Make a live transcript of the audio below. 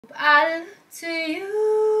I look to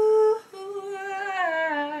you,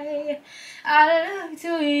 I look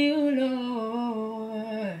to you, Lord.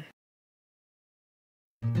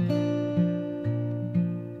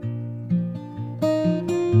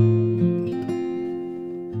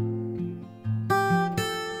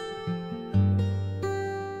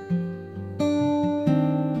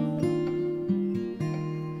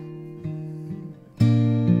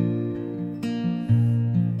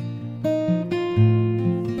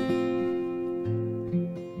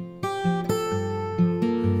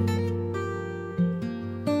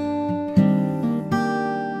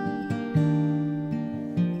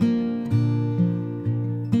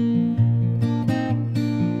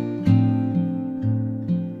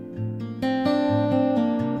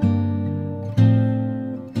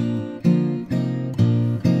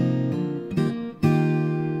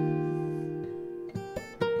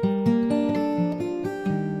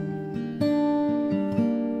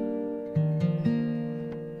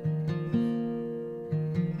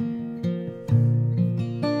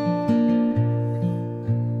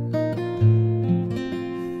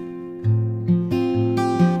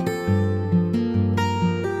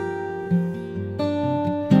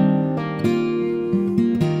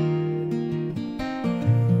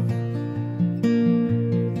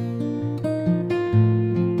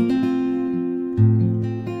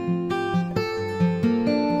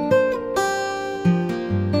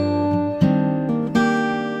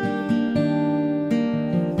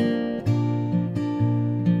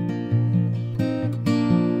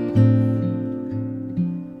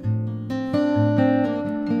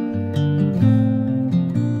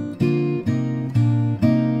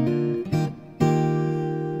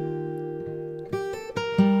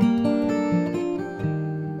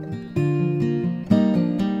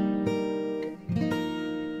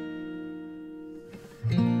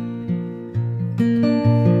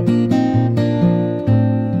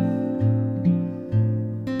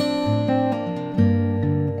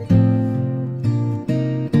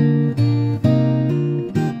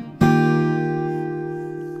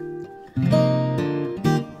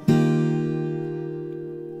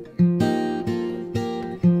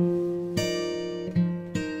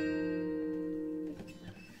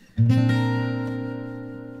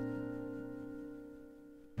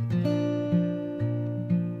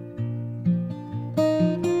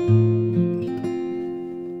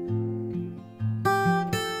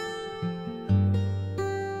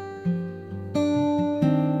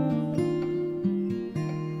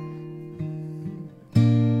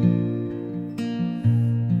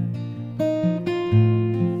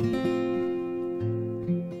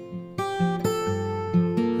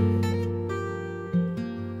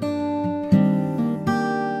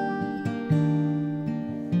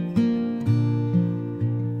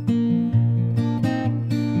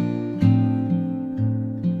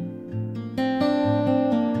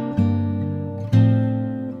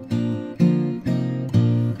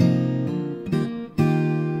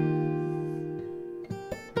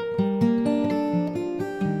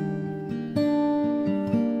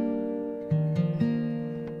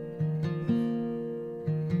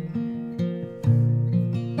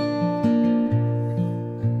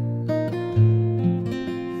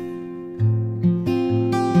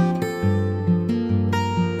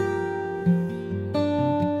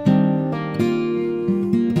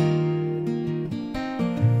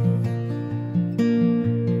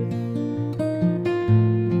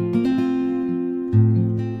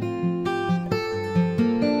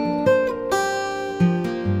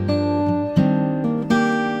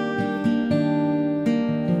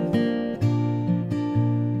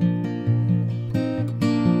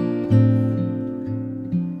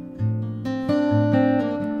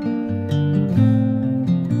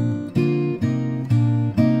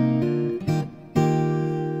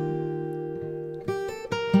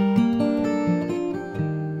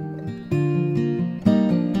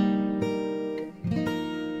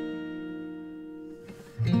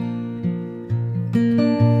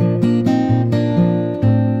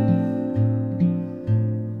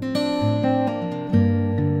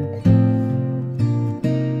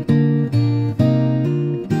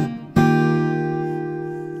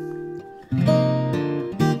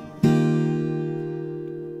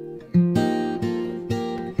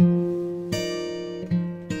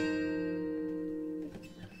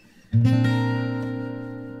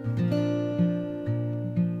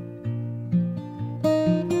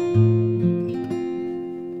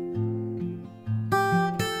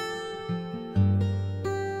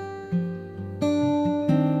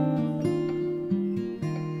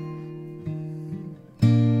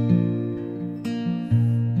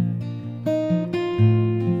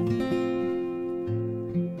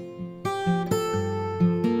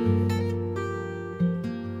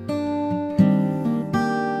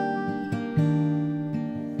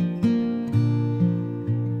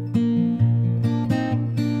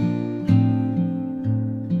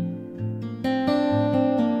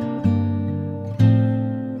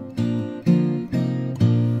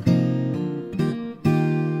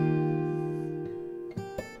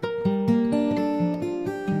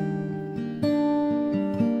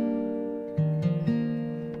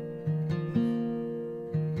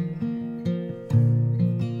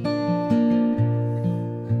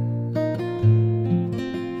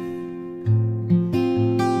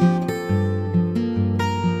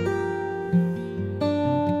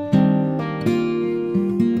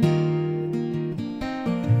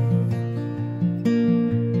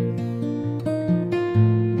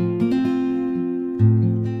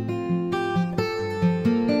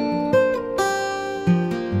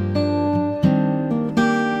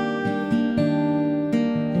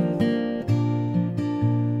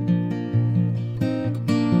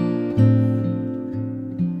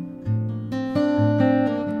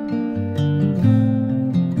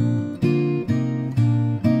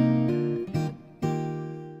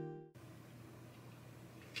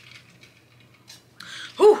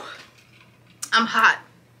 I'm hot.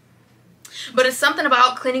 But it's something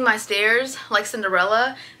about cleaning my stairs like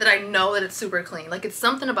Cinderella that I know that it's super clean. Like, it's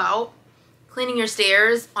something about cleaning your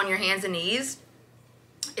stairs on your hands and knees.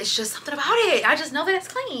 It's just something about it. I just know that it's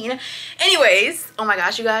clean. Anyways, oh my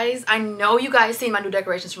gosh, you guys. I know you guys seen my new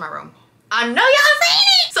decorations for my room. I know y'all seen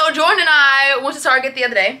it. So Jordan and I went to Target the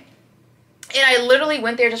other day. And I literally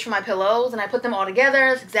went there just for my pillows. And I put them all together.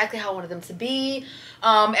 That's exactly how I wanted them to be.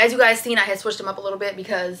 As you guys seen, I had switched them up a little bit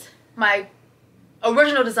because my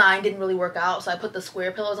original design didn't really work out. So I put the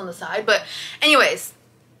square pillows on the side. But anyways,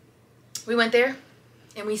 we went there.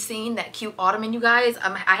 And we seen that cute ottoman, you guys.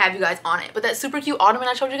 I have you guys on it. But that super cute ottoman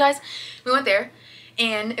I showed you guys, we went there.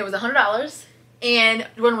 And it was $100. And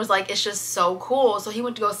Jordan was like, it's just so cool. So he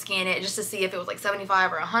went to go scan it just to see if it was like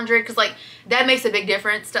 75 or 100. Because like, that makes a big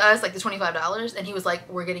difference to us, like the $25. And he was like,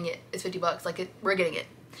 we're getting it. It's 50 bucks. Like, we're getting it.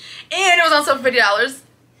 And it was on sale for $50.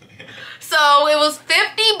 So it was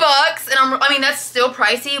 50 bucks. And I mean, that's still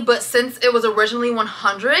pricey. But since it was originally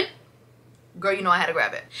 100, girl, you know I had to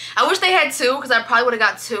grab it. I wish they had two because I probably would have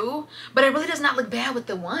got two. But it really does not look bad with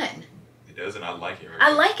the one. It does, and I like it. Right,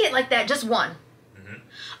 I like it like that. Just one.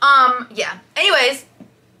 Yeah. Anyways,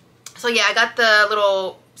 so yeah, I got the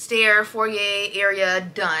little stair foyer area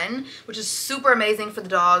done, which is super amazing for the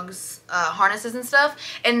dogs' harnesses and stuff.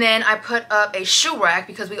 And then I put up a shoe rack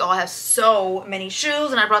because we all have so many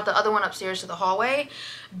shoes, and I brought the other one upstairs to the hallway.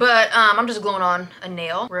 But I'm just gluing on a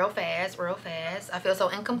nail real fast, real fast. I feel so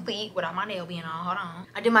incomplete without my nail being on. Hold on.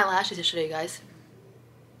 I did my lashes yesterday, guys.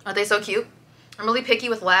 Aren't they so cute? I'm really picky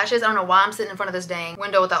with lashes. I don't know why I'm sitting in front of this dang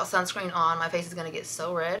window without sunscreen on. My face is gonna get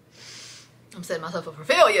so red. I'm setting myself up for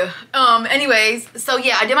failure. Anyways, so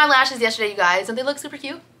yeah, I did my lashes yesterday, you guys, and they look super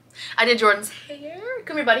cute. I did Jordan's hair.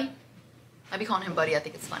 Come here, buddy. I be calling him buddy. I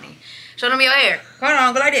think it's funny. Show them your hair. Come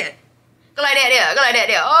on, go like that. Go like that there. Go like that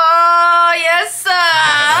there. Oh, yes,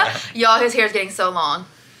 sir. Y'all, his hair is getting so long.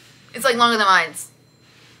 It's like longer than mine's.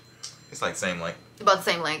 It's like same length. About the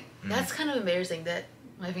same length. That's kind of embarrassing that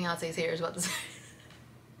my fiance's hair is about the same.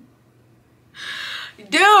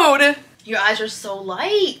 Dude, your eyes are so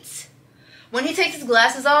light. When he takes his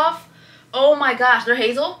glasses off, oh my gosh, they're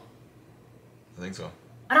hazel? I think so.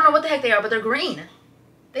 I don't know what the heck they are, but they're green.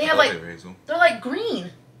 They have like, they're like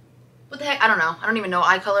green. What the heck? I don't know. I don't even know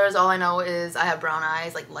eye colors. All I know is I have brown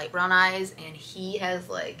eyes, like light brown eyes, and he has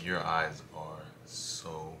like... Your eyes are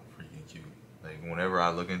so freaking cute. Like, whenever I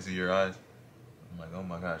look into your eyes, I'm like, oh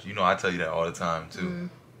my gosh. You know, I tell you that all the time, too.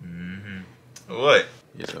 What?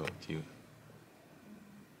 You're so cute.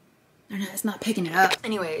 It's not picking it up.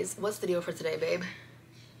 Anyways, what's the deal for today, babe?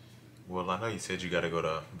 Well, I know you said you got to go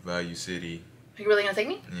to Value City. Are you really going to take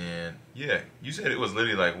me? And yeah, you said it was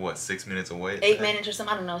literally like, what, 6 minutes away? 8 minutes or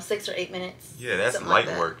something. I don't know, 6 or 8 minutes. Yeah, that's light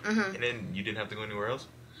work. And then you didn't have to go anywhere else?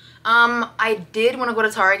 I did want to go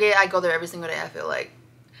to Target. I go there every single day, I feel like.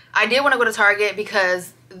 I did want to go to Target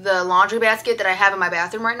because the laundry basket that I have in my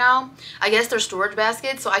bathroom right now, I guess they're storage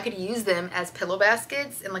baskets, so I could use them as pillow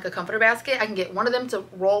baskets and like a comforter basket. I can get one of them to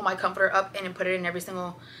roll my comforter up in and put it in every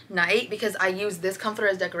single night because I use this comforter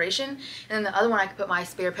as decoration. And then the other one I can put my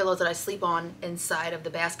spare pillows that I sleep on inside of the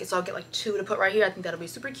basket. So I'll get like 2 to put right here. I think that'll be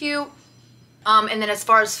super cute. And then as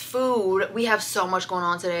far as food, we have so much going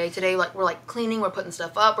on today. Today, like, we're like cleaning, we're putting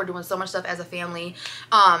stuff up, we're doing so much stuff as a family.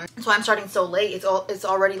 So I'm starting so late. It's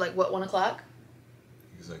already like what, 1 o'clock?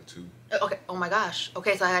 It's like 2. Okay. Oh my gosh.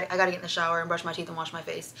 Okay, so I gotta get in the shower and brush my teeth and wash my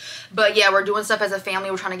face. But yeah, we're doing stuff as a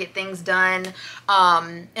family. We're trying to get things done.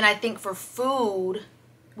 And I think for food,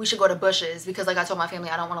 we should go to Bush's because, like I told my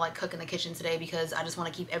family, I don't want to like cook in the kitchen today because I just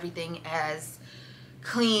want to keep everything as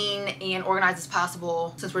clean and organized as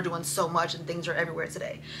possible since we're doing so much and things are everywhere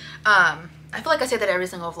today. I feel like I say that every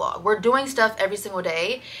single vlog. We're doing stuff every single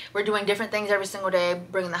day. We're doing different things every single day,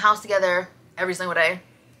 bringing the house together every single day.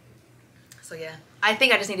 So yeah, I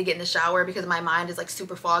think I just need to get in the shower because my mind is like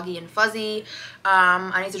super foggy and fuzzy.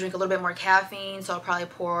 I need to drink a little bit more caffeine, so I'll probably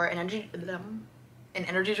pour an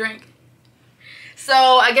energy drink. So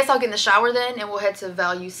I guess I'll get in the shower then and we'll head to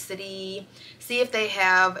Value City, see if they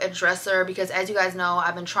have a dresser because as you guys know,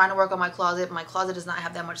 I've been trying to work on my closet, but my closet does not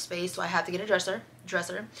have that much space, so I have to get a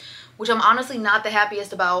dresser, which I'm honestly not the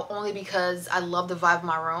happiest about only because I love the vibe of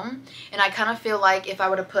my room. And I kind of feel like if I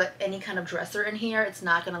were to put any kind of dresser in here, it's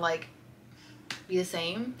not going to like be the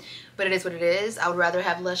same, but it is what it is. I would rather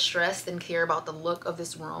have less stress than care about the look of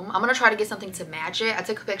this room. I'm gonna try to get something to match it. I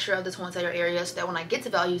took a picture of this one center area so that when I get to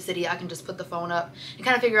Value City, I can just put the phone up and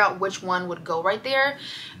kind of figure out which one would go right there.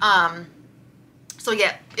 So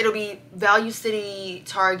yeah, it'll be Value City,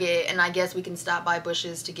 Target, and I guess we can stop by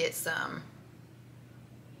Bush's to get some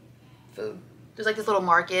food. There's like this little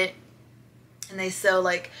market and they sell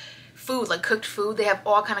like food, like cooked food. They have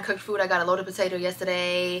all kind of cooked food. I got a loaded potato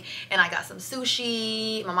yesterday, and I got some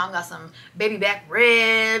sushi. My mom got some baby back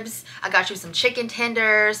ribs. I got you some chicken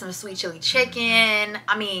tenders, some sweet chili chicken.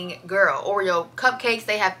 I mean, girl, Oreo cupcakes.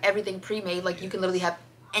 They have everything pre-made. Like, you can literally have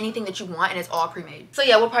anything that you want, and it's all pre-made. So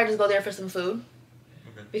yeah, we'll probably just go there for some food.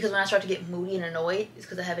 Okay. Because when I start to get moody and annoyed, it's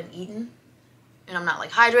because I haven't eaten, and I'm not like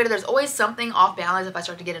hydrated. There's always something off balance if I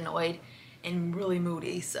start to get annoyed and really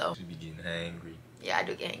moody. So you be getting hangry. Yeah, I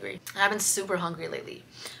do get angry. And I've been super hungry lately.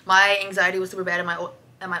 My anxiety was super bad in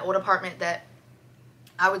my old apartment that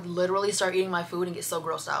I would literally start eating my food and get so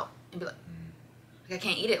grossed out and be like I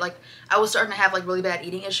can't eat it. Like, I was starting to have like really bad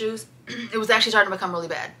eating issues. It was actually starting to become really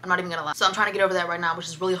bad. I'm not even gonna lie. So I'm trying to get over that right now, which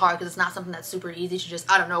is really hard because it's not something that's super easy to just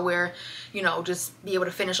out of nowhere, you know, just be able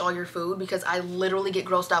to finish all your food, because I literally get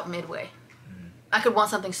grossed out midway. I could want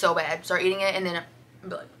something so bad, start eating it, and then I'd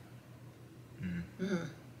be like, And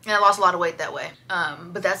I lost a lot of weight that way.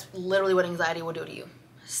 But that's literally what anxiety will do to you.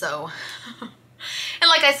 So, and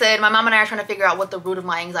like I said, my mom and I are trying to figure out what the root of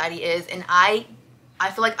my anxiety is. And I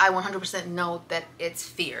feel like I 100% know that it's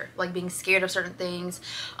fear. Like being scared of certain things,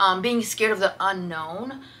 being scared of the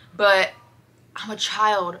unknown. But I'm a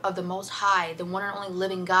child of the Most High, the one and only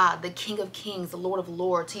living God, the King of Kings, the Lord of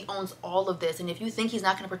Lords. He owns all of this. And if you think he's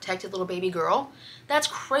not going to protect his little baby girl, that's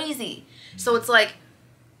crazy. So it's like,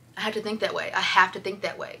 I have to think that way. I have to think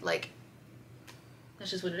that way. Like,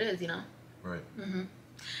 that's just what it is, you know? Right.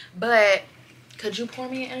 But could you pour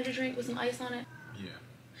me an energy drink with some ice on it? Yeah.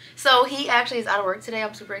 So he actually is out of work today.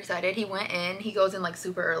 I'm super excited. He went in. He goes in like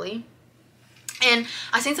super early. And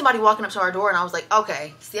I seen somebody walking up to our door, and I was like,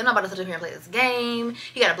 okay, see, I'm not about to sit up here and play this game.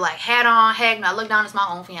 He got a black hat on. Heck, and I look down, it's my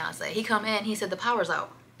own fiance. He come in. He said the power's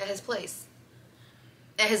out at his place,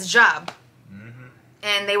 at his job.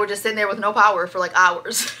 And they were just sitting there with no power for like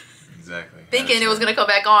hours. Exactly. Thinking it was going to come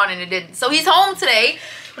back on, and it didn't. So he's home today,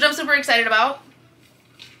 which I'm super excited about.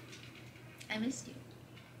 I missed you.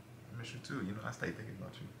 I miss you too. You know, I stay thinking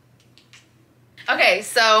about you. Okay,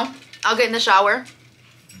 so I'll get in the shower.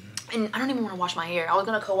 And I don't even want to wash my hair. I was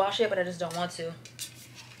going to co-wash it, but I just don't want to.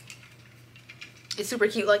 It's super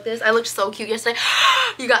cute like this. I looked so cute yesterday.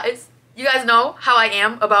 You guys know how I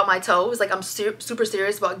am about my toes. Like, I'm super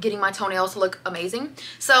serious about getting my toenails to look amazing.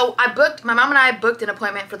 So my mom and I booked an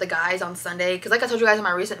appointment for the guys on Sunday. Because like I told you guys in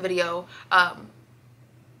my recent video, I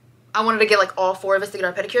wanted to get like all 4 of us to get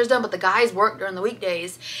our pedicures done. But the guys work during the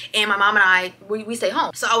weekdays. And my mom and I, we stay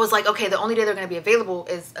home. So I was like, okay, the only day they're going to be available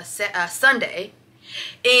is a Sunday.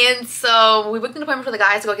 And so we booked an appointment for the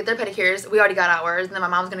guys to go get their pedicures. We already got ours, and then my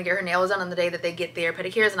mom's gonna get her nails done on the day that they get their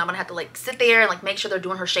pedicures, and I'm gonna have to like sit there and like make sure they're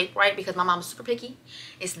doing her shape right, because my mom's super picky.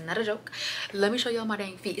 It's not a joke. Let me show y'all my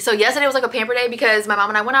dang feet. So yesterday was like a pamper day because my mom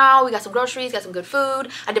and I went out, we got some groceries, got some good food.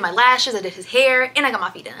 I did my lashes, I did his hair, and I got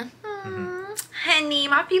my feet done. Honey,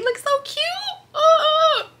 my feet look so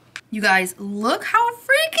cute. You guys, look how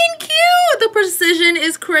freaking cute. The precision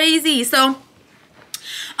is crazy. So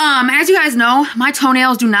as you guys know, my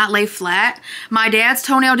toenails do not lay flat. My dad's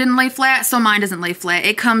toenail didn't lay flat, so mine doesn't lay flat.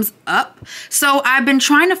 It comes up. So I've been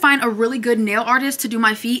trying to find a really good nail artist to do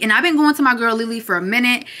my feet, and I've been going to my girl Lily for a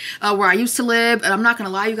minute, where I used to live, and I'm not gonna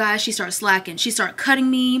lie, you guys, she started slacking. She started cutting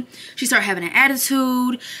me. She started having an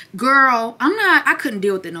attitude. Girl, I couldn't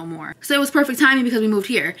deal with it no more. So it was perfect timing because we moved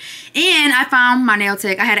here. And I found my nail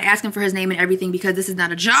tech. I had to ask him for his name and everything because this is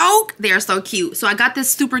not a joke. They are so cute. So I got this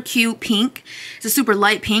super cute pink. It's a super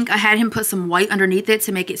light pink. I had him put some white underneath it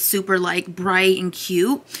to make it super like bright and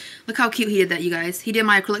cute. Look how cute he did that, you guys. He did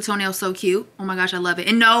my acrylic toenails so cute. Oh my gosh, I love it.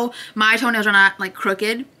 And no, my toenails are not like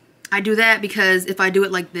crooked. I do that because if I do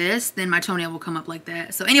it like this, then my toenail will come up like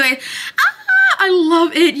that. So anyway, I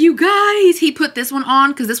love it, you guys. He put this one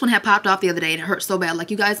on because this one had popped off the other day and it hurt so bad, like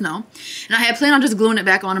you guys know. And I had planned on just gluing it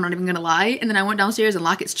back on, I'm not even gonna lie. And then I went downstairs and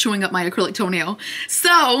Lockett's chewing up my acrylic toenail.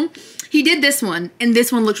 So he did this one, and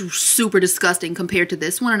this one looked super disgusting compared to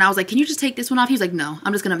this one. And I was like, can you just take this one off? He was like, no,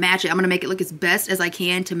 I'm just gonna match it. I'm gonna make it look as best as I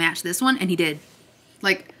can to match this one. And he did.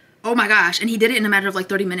 Like, oh my gosh. And he did it in a matter of like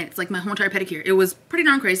 30 minutes, like my whole entire pedicure. It was pretty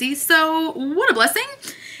darn crazy. So what a blessing.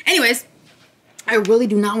 Anyways, I really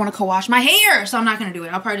do not want to co-wash my hair, so I'm not going to do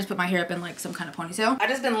it. I'll probably just put my hair up in like some kind of ponytail. I've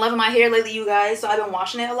just been loving my hair lately, you guys, so I've been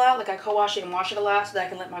washing it a lot. Like I co-wash it and wash it a lot so that I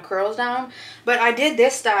can let my curls down. But I did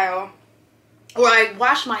this style where I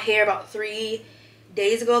washed my hair about 3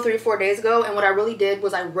 or 4 days ago, and what I really did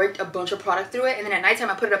was I raked a bunch of product through it, and then at nighttime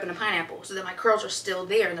I put it up in a pineapple so that my curls are still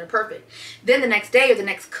there and they're perfect. Then the next day or the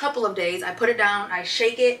next couple of days, I put it down, I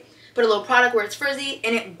shake it, put a little product where it's frizzy,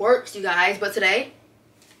 and it works, you guys. But today,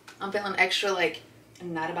 I'm feeling extra like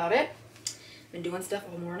not about it. Been doing stuff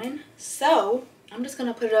all morning. So I'm just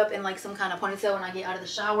gonna put it up in like some kind of ponytail when I get out of the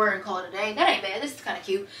shower and call it a day. That ain't bad. This is kind of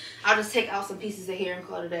cute. I'll just take out some pieces of hair and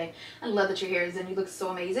call it a day. I love that your hair is done. You look so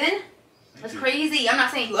amazing. That's crazy. I'm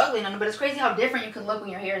not saying you ugly or nothing, but it's crazy how different you can look when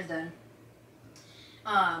your hair is done.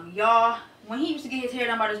 Y'all, when he used to get his hair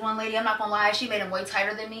done by this one lady, I'm not gonna lie, she made him way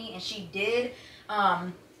tighter than me, and she did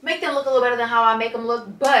make them look a little better than how I make them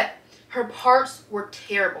look, but her parts were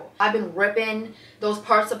terrible. I've been ripping those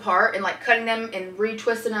parts apart and like cutting them and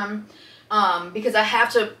retwisting them because I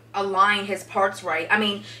have to align his parts right. I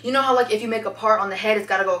mean, you know how like if you make a part on the head, it's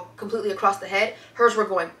got to go completely across the head? Hers were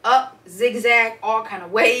going up, zigzag, all kind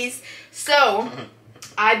of ways. So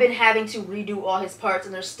I've been having to redo all his parts,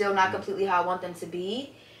 and they're still not completely how I want them to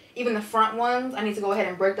be. Even the front ones, I need to go ahead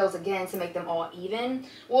and break those again to make them all even.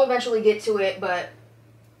 We'll eventually get to it, but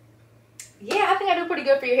yeah, I think I do pretty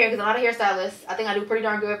good for your hair because I'm not a hairstylist. I think I do pretty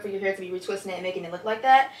darn good for your hair to be retwisting it and making it look like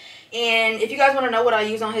that. And if you guys want to know what I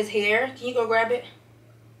use on his hair, can you go grab it?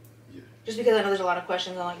 Yeah. Just because I know there's a lot of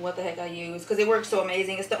questions on like what the heck I use, because it works so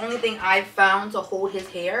amazing. It's the only thing I've found to hold his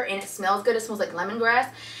hair, and it smells good. It smells like lemongrass,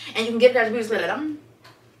 and you can get it at the beauty supply.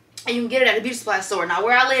 And you can get it at the beauty supply store. Now,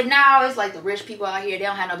 where I live now, it's like the rich people out here, they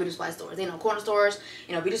don't have no beauty supply stores. They ain't no corner stores,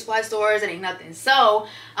 you know, beauty supply stores, it ain't nothing. So,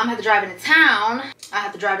 I'm gonna have to drive into town. I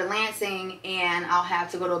have to drive to Lansing, and I'll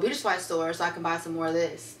have to go to a beauty supply store so I can buy some more of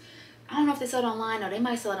this. I don't know if they sell it online, or they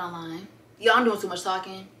might sell it online. Y'all, I'm doing too much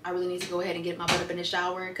talking. I really need to go ahead and get my butt up in the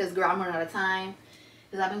shower, because, girl, I'm running out of time.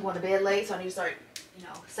 Because I've been going to bed late, so I need to start, you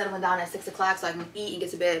know, settling down at 6 o'clock so I can eat and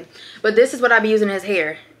get to bed. But this is what I be using in his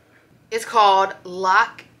hair. It's called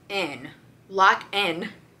Lock In. Yeah.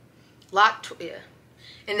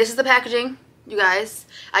 And this is the packaging, you guys.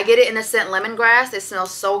 I get it in the scent lemongrass. It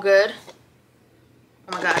smells so good.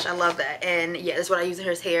 Oh my gosh, I love that. And yeah, this is what I use in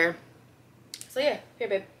his hair. So yeah, here,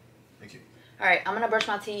 babe. Thank you. All right, I'm gonna brush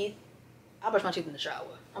my teeth. I'll brush my teeth in the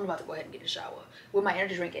shower. I'm about to go ahead and get in the shower with my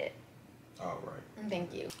energy drink at. All right.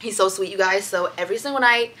 Thank you. He's so sweet, you guys. So every single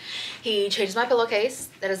night he changes my pillowcase.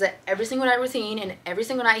 That is every single night routine, and every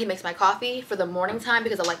single night he makes my coffee for the morning time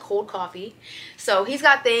because I like cold coffee. So he's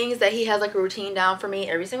got things that he has like a routine down for me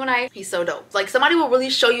every single night. He's so dope. Like, somebody will really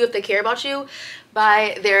show you if they care about you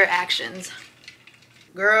by their actions.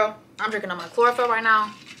 Girl, I'm drinking on my chlorophyll right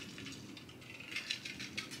now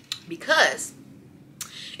because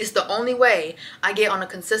it's the only way I get on a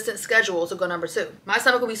consistent schedule to go number 2. My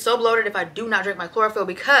stomach will be so bloated if I do not drink my chlorophyll,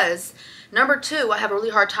 because number 2, I have a really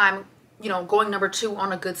hard time, you know, going number 2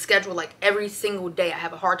 on a good schedule. Like every single day I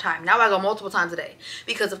have a hard time. Now I go multiple times a day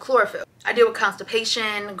because of chlorophyll. I deal with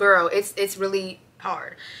constipation. Girl, it's really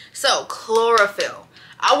hard. So chlorophyll.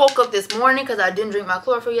 I woke up this morning because I didn't drink my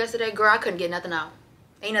chlorophyll yesterday. Girl, I couldn't get nothing out.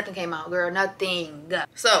 Ain't nothing came out, girl. Nothing.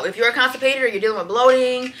 So if you're constipated or you're dealing with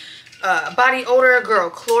bloating, body odor,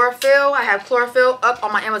 girl, chlorophyll. I have chlorophyll up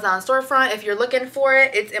on my Amazon storefront. If you're looking for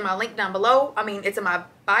it, it's in my link down below. I mean, it's in my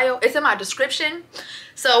bio. It's in my description.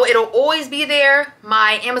 So it'll always be there.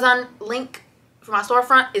 My Amazon link for my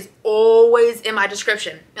storefront is always in my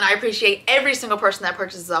description. And I appreciate every single person that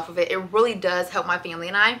purchases off of it. It really does help my family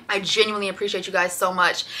and I. I genuinely appreciate you guys so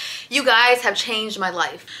much. You guys have changed my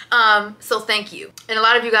life. So thank you. And a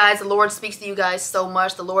lot of you guys, the Lord speaks to you guys so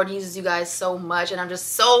much. The Lord uses you guys so much. And I'm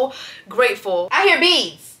just so grateful. I hear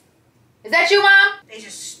beads. Is that you, Mom? They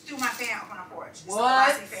just threw my fan up on the porch. It's What?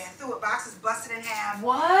 a boxing fan. Threw it. Boxes busted in half.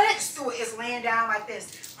 What? Just threw it. It's laying down like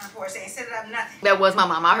this on the porch. They ain't set it up nothing. That was my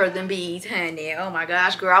mom. I heard them beads, honey. Oh my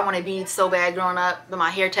gosh, girl. I wanted beads so bad growing up. But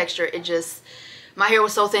my hair texture, it just... My hair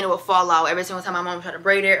was so thin it would fall out every single time my mom tried to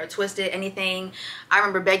braid it or twist it, anything. I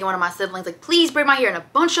remember begging one of my siblings, like, please braid my hair in a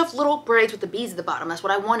bunch of little braids with the beads at the bottom. That's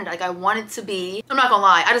what I wanted. Like, I wanted to be... I'm not gonna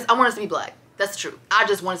lie. I wanted it to be black. That's the truth. I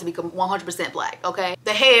just wanted to be 100% black, okay?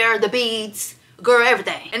 The hair, the beads... Girl,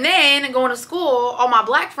 everything. And then going to school, all my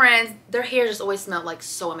black friends, their hair just always smelled like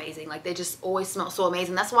so amazing. Like they just always smelled so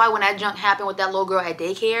amazing. That's why when that junk happened with that little girl at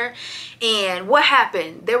daycare, and what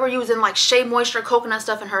happened? They were using like Shea Moisture coconut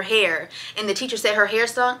stuff in her hair, and the teacher said her hair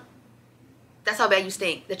stunk. That's how bad you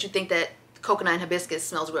stink, that you think that coconut and hibiscus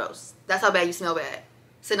smells gross. That's how bad you smell bad.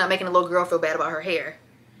 Sitting up making a little girl feel bad about her hair.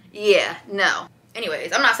 Yeah, no.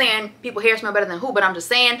 Anyways, I'm not saying people hair smell better than who, but I'm just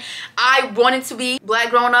saying I wanted to be black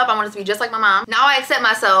growing up. I wanted to be just like my mom. Now I accept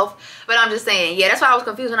myself, but I'm just saying, yeah, that's why I was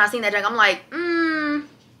confused when I seen that junk. I'm like,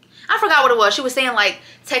 I forgot what it was. She was saying like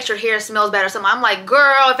textured hair smells better or something. I'm like,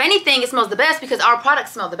 girl, if anything, it smells the best because our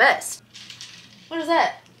products smell the best. What is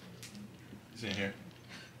that? It's in here.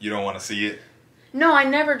 You don't want to see it? No, I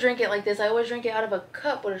never drink it like this. I always drink it out of a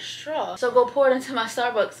cup with a straw. So go pour it into my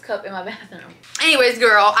Starbucks cup in my bathroom. Anyways,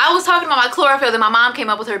 girl, I was talking about my chlorophyll, then my mom came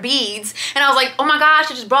up with her beads. And I was like, oh my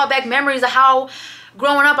gosh, it just brought back memories of how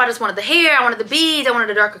growing up, I just wanted the hair, I wanted the beads, I wanted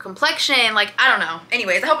a darker complexion. Like, I don't know.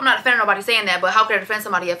 Anyways, I hope I'm not offending nobody saying that, but how could I defend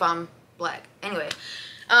somebody if I'm black? Anyway,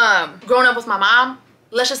 growing up with my mom,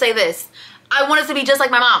 let's just say this. I wanted to be just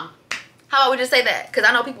like my mom. How about we just say that? Because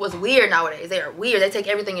I know people is weird nowadays. They are weird. They take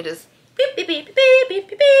everything and just beep, beep, beep, beep, beep,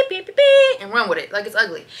 beep, beep, beep, beep, beep, and run with it like it's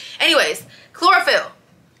ugly. Anyways, chlorophyll.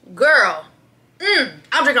 Girl.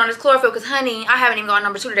 I'm drinking on this chlorophyll because, honey, I haven't even gone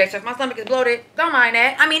number 2 today, so if my stomach is bloated, don't mind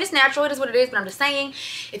that. I mean, it's natural. It is what it is, but I'm just saying,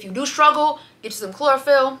 if you do struggle, get you some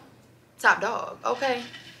chlorophyll. Top dog, okay?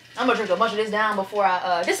 I'm going to drink a bunch of this down before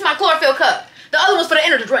I, this is my chlorophyll cup. The other one's for the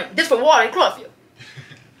energy drink. This for water and chlorophyll.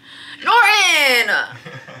 Norton!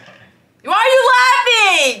 Why are you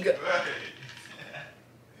laughing?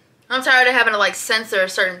 I'm tired of having to, like, censor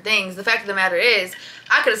certain things. The fact of the matter is,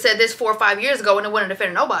 I could have said this 4 or 5 years ago and it wouldn't have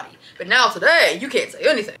offended nobody. But now today, you can't say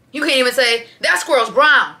anything. You can't even say, that squirrel's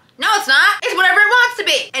brown. No, it's not. It's whatever it wants to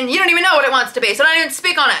be. And you don't even know what it wants to be, so don't even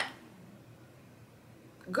speak on it.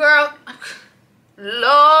 Girl. Lord.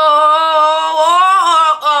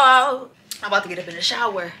 I'm about to get up in the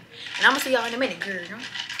shower. And I'm gonna see y'all in a minute, girl.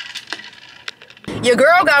 Your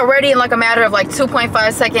girl got ready in like a matter of like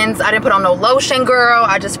 2.5 seconds. I didn't put on no lotion, girl.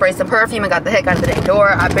 I just sprayed some perfume and got the heck out of the dang door.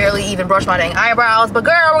 I barely even brushed my dang eyebrows. But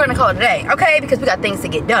girl, we're gonna call it a day, okay? Because we got things to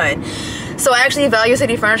get done. So actually, Value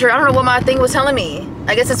City Furniture, I don't know what my thing was telling me.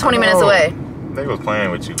 I guess it's 20 minutes away. They was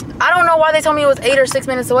playing with you. I don't know why they told me it was 8 or 6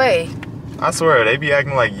 minutes away. I swear, they be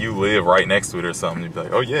acting like you live right next to it or something. You'd be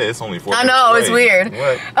like, oh yeah, it's only 4 I minutes know, away. it's weird.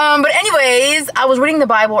 What? But anyways, I was reading the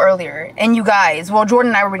Bible earlier, and you guys, well,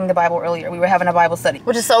 Jordan and I were reading the Bible earlier. We were having a Bible study,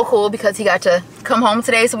 which is so cool because he got to come home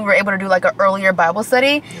today, so we were able to do like an earlier Bible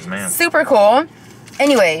study. Yes, ma'am. Super cool.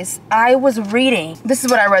 Anyways, I was reading. This is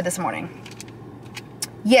what I read this morning.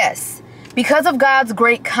 Yes, because of God's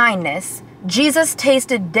great kindness, Jesus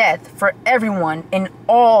tasted death for everyone in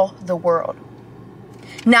all the world.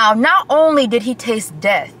 Now, not only did he taste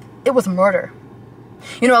death, it was murder.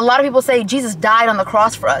 You know, a lot of people say Jesus died on the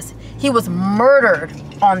cross for us. He was murdered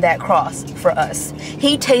on that cross for us.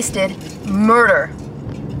 He tasted murder.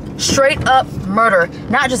 Straight up murder.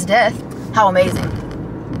 Not just death. How amazing.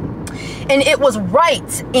 And it was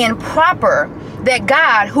right and proper that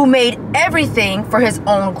God, who made everything for his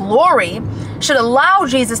own glory, should allow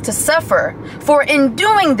Jesus to suffer. For in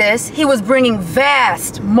doing this, he was bringing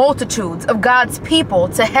vast multitudes of God's people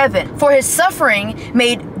to heaven. For his suffering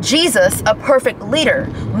made Jesus a perfect leader,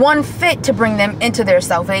 one fit to bring them into their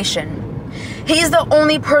salvation. He's the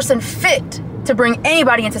only person fit to bring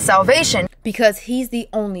anybody into salvation because he's the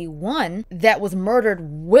only one that was murdered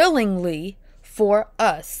willingly for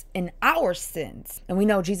us in our sins. And we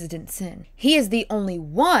know Jesus didn't sin. He is the only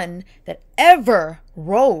one that ever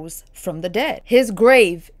rose from the dead. His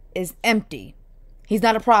grave is empty. He's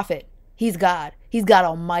not a prophet. He's God. He's God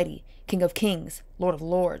Almighty, King of Kings, Lord of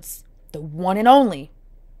Lords, the one and only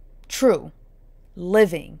true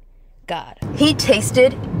living God. He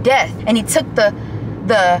tasted death and he took the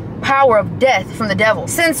power of death from the devil.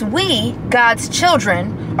 Since we, God's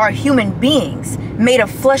children, are human beings made of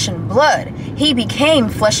flesh and blood, he became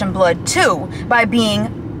flesh and blood too by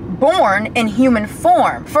being born in human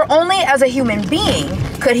form. For only as a human being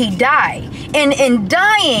could he die, and in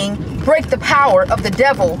dying break the power of the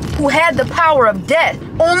devil who had the power of death.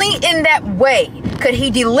 Only in that way could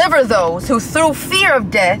he deliver those who through fear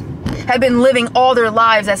of death had been living all their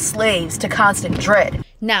lives as slaves to constant dread.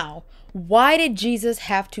 Now, why did Jesus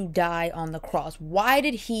have to die on the cross? Why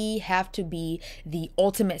did he have to be the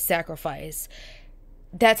ultimate sacrifice?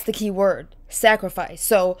 That's the key word, sacrifice.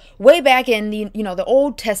 So way back in the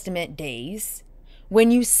Old Testament days,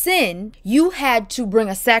 when you sinned, you had to bring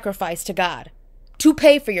a sacrifice to God to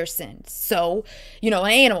pay for your sins. So, an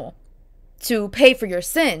animal to pay for your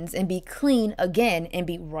sins and be clean again and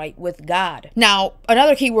be right with God. Now,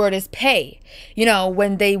 another key word is pay.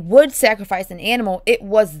 When they would sacrifice an animal, it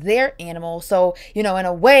was their animal. So, in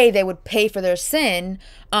a way, they would pay for their sin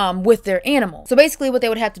with their animal. So basically what they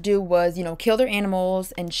would have to do was, kill their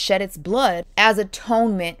animals and shed its blood as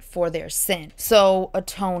atonement for their sin. So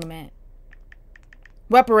atonement,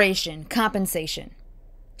 reparation, compensation.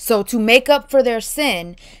 So to make up for their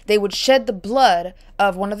sin, they would shed the blood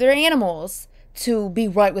of one of their animals to be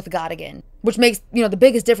right with God again. Which makes, the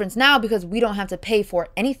biggest difference now because we don't have to pay for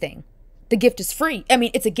anything. The gift is free. I mean,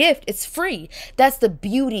 it's a gift. It's free. That's the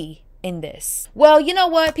beauty in this. Well, you know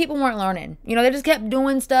what? People weren't learning. They just kept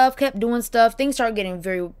doing stuff. Things started getting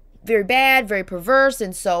very, very bad, very perverse.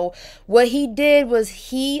 And so what he did was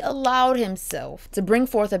he allowed himself to bring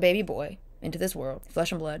forth a baby boy into this world,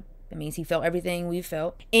 flesh and blood. That means he felt everything we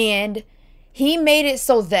felt. And he made it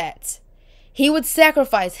so that he would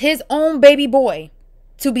sacrifice his own baby boy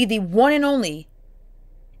to be the one and only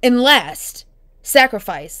and last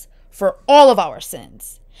sacrifice for all of our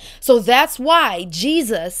sins. So that's why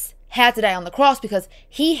Jesus had to die on the cross, because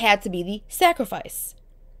he had to be the sacrifice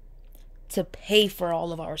to pay for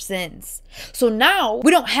all of our sins. So now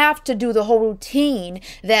we don't have to do the whole routine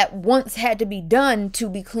that once had to be done to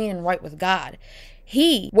be clean and right with God.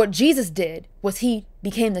 What Jesus did was he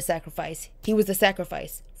became the sacrifice. He was the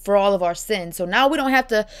sacrifice for all of our sins. So now we don't have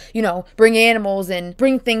to, bring animals and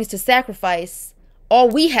bring things to sacrifice. All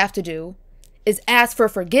we have to do is ask for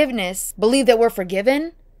forgiveness, believe that we're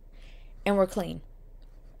forgiven, and we're clean,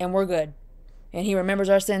 and we're good. And he remembers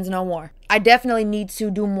our sins no more. I definitely need to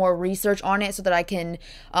do more research on it so that I can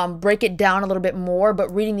break it down a little bit more. But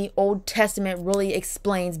reading the Old Testament really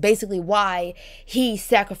explains basically why he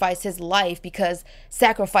sacrificed his life, because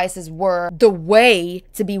sacrifices were the way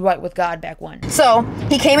to be right with God back when. So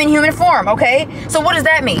he came in human form, okay? So what does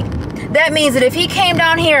that mean? That means that if he came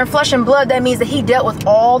down here in flesh and blood, that means that he dealt with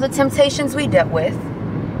all the temptations we dealt with.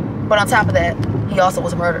 But on top of that, he also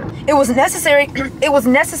was murdered. It was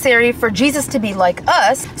necessary for Jesus to be like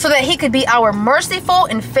us so that he could be our merciful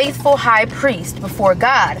and faithful high priest before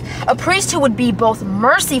God. A priest who would be both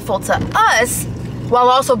merciful to us while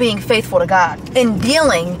also being faithful to God in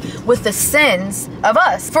dealing with the sins of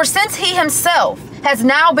us. For since he himself has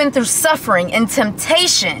now been through suffering and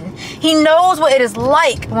temptation, he knows what it is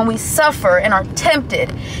like when we suffer and are tempted,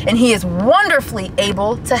 and he is wonderfully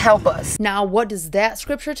able to help us. Now, what does that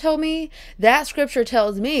scripture tell me? That scripture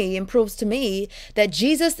tells me and proves to me that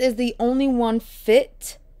Jesus is the only one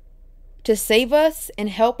fit to save us and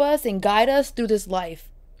help us and guide us through this life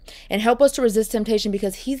and help us to resist temptation,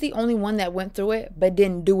 because he's the only one that went through it but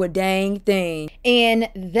didn't do a dang thing. And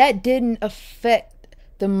that didn't affect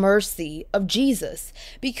the mercy of Jesus,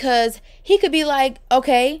 because he could be like,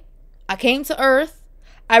 okay, I came to earth,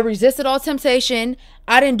 I resisted all temptation,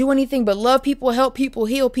 I didn't do anything but love people, help people,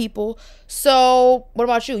 heal people, so what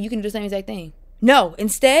about you? You can do the same exact thing. No,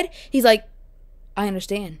 instead he's like, I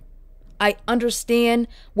understand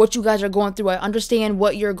what you guys are going through. I understand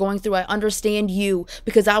what you're going through. I understand you,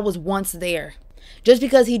 because I was once there. Just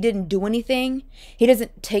because he didn't do anything, he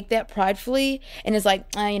doesn't take that pridefully and it's like,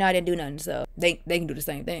 I didn't do nothing, so they can do the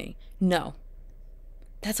same thing. No.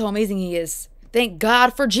 That's how amazing he is. Thank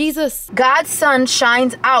God for Jesus. God's Son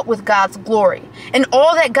shines out with God's glory, and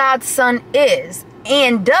all that God's Son is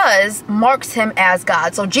and does marks him as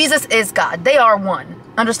God. So Jesus is God. They are one.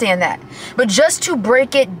 Understand that. But just to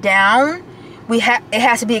break it down, it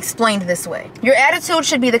has to be explained this way. Your attitude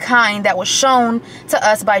should be the kind that was shown to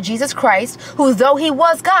us by Jesus Christ, who, though he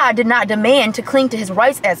was God, did not demand to cling to his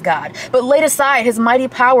rights as God, but laid aside his mighty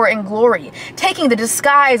power and glory, taking the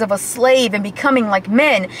disguise of a slave and becoming like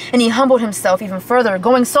men. And he humbled himself even further,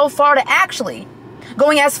 going as far to actually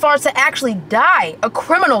die a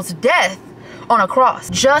criminal's death on a cross,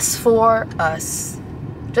 just for us,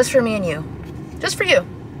 just for me and you, just for you,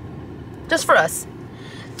 just for us,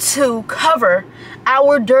 to cover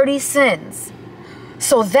our dirty sins,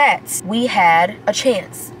 so that we had a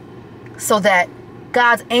chance, so that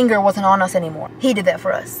God's anger wasn't on us anymore. He did that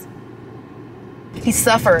for us. He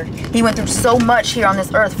suffered. He went through so much here on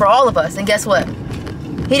this earth for all of us. And guess what?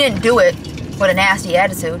 He didn't do it with a nasty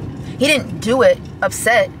attitude. He didn't do it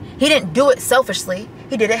upset. He didn't do it selfishly.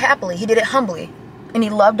 He did it happily. He did it humbly. And he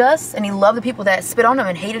loved us, and he loved the people that spit on him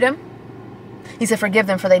and hated him. He said, forgive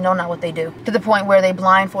them, for they know not what they do. To the point where they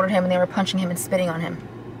blindfolded him and they were punching him and spitting on him.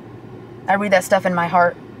 I read that stuff in my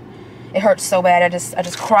heart. It hurts so bad. I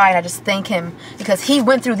just cry and I just thank him, because he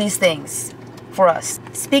went through these things for us.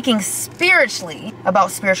 Speaking spiritually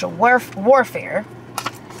about spiritual warfare,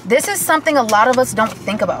 this is something a lot of us don't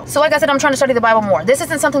think about. So like I said, I'm trying to study the Bible more. This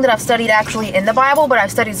isn't something that I've studied actually in the Bible, but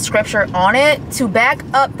I've studied scripture on it to back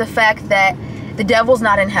up the fact that the devil's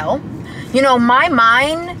not in hell. My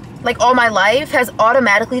mind, like all my life, has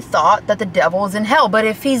automatically thought that the devil is in hell. But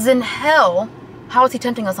if he's in hell, how is he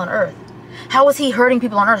tempting us on earth? How is he hurting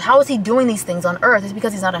people on earth? How is he doing these things on earth? It's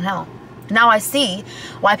because he's not in hell. Now I see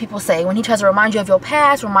why people say when he tries to remind you of your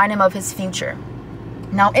past, remind him of his future.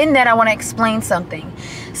 Now in that, I want to explain something.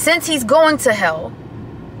 Since he's going to hell,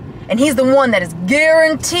 and he's the one that is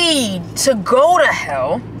guaranteed to go to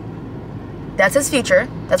hell, that's his future.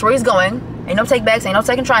 That's where he's going. Ain't no take backs, ain't no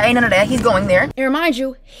second try, ain't none of that. He's going there. And remind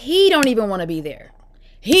you, he don't even want to be there.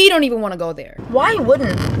 He don't even want to go there. Why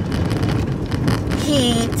wouldn't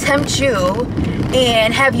he tempt you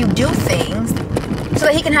and have you do things so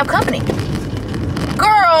that he can have company?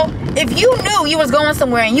 Girl, if you knew you was going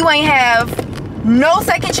somewhere and you ain't have no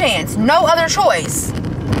second chance, no other choice,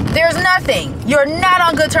 there's nothing, you're not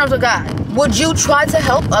on good terms with God, would you try to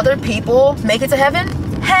help other people make it to heaven?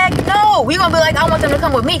 Heck no. We're gonna be like, I want them to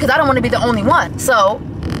come with me because I don't want to be the only one. So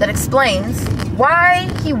that explains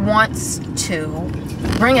why he wants to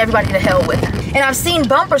bring everybody to hell with him. And I've seen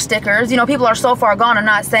bumper stickers. You know, people are so far gone. I'm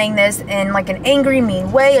not saying this in like an angry,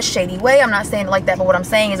 mean way, a shady way. I'm not saying it like that. But what I'm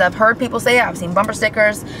saying is I've heard people say it. I've seen bumper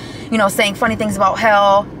stickers, you know, saying funny things about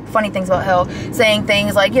hell. Saying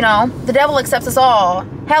things like, you know, the devil accepts us all.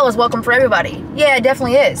 Hell is welcome for everybody. Yeah, it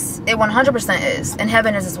definitely is. It 100% is. And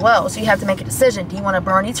heaven is as well. So you have to make a decision. Do you want to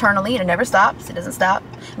burn eternally? And it never stops. It doesn't stop.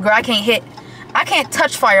 Girl, I can't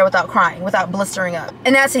touch fire without crying, without blistering up.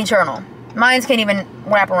 And that's eternal. Minds can't even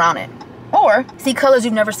wrap around it. Or see colors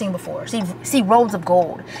you've never seen before. See roads of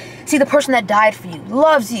gold. See the person that died for you,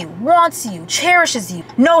 loves you, wants you, cherishes you,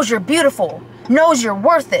 knows you're beautiful, knows you're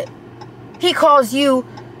worth it. He calls you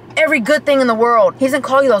every good thing in the world. He doesn't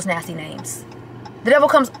call you those nasty names. The devil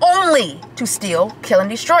comes only to steal, kill, and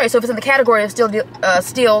destroy. So if it's in the category of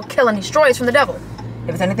steal, kill, and destroy, it's from the devil.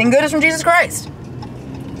 If it's anything good, it's from Jesus Christ.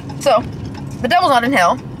 So, the devil's not in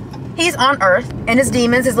hell. He's on earth, and his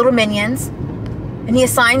demons, his little minions, and he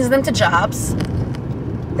assigns them to jobs.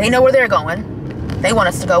 They know where they're going. They want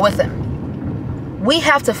us to go with them. We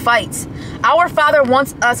have to fight. Our Father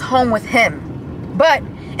wants us home with him. But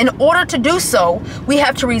in order to do so, we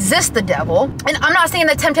have to resist the devil. And I'm not saying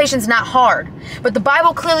that temptation's not hard, but the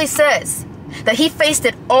Bible clearly says that he faced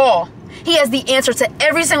it all. He has the answer to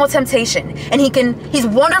every single temptation, and he's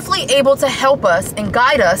wonderfully able to help us and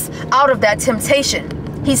guide us out of that temptation.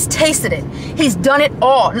 He's tasted it. He's done it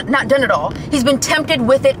all. Not done it all. He's been tempted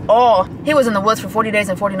with it all. He was in the woods for 40 days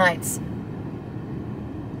and 40 nights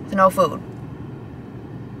with no food.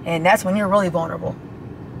 And that's when you're really vulnerable.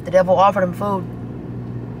 The devil offered him food.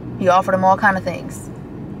 He offered him all kind of things.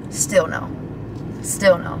 Still no.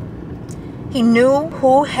 Still no. He knew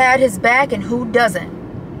who had his back and who doesn't.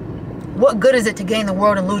 What good is it to gain the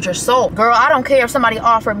world and lose your soul? Girl, I don't care if somebody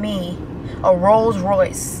offered me a Rolls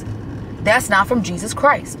Royce. That's not from Jesus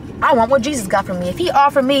Christ. I want what Jesus got from me. If he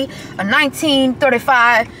offered me a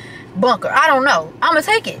 1935 bunker, I don't know. I'm going to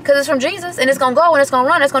take it because it's from Jesus, and it's going to go and it's going to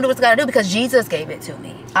run. It's going to do what it's got to do because Jesus gave it to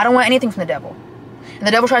me. I don't want anything from the devil. And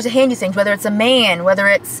the devil tries to hand you things, whether it's a man, whether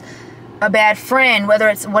it's a bad friend, whether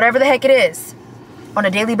it's whatever the heck it is, on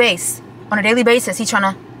a daily basis. On a daily basis, he's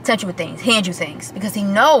trying to tempt you with things, hand you things, because he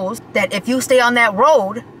knows that if you stay on that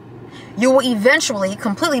road, you will eventually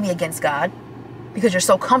completely be against God because you're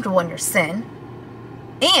so comfortable in your sin,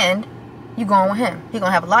 and you're going with him. You're going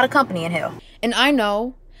to have a lot of company in hell. And I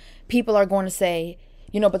know people are going to say,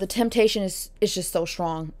 you know, but the temptation is just so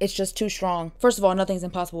strong. It's just too strong. First of all, nothing's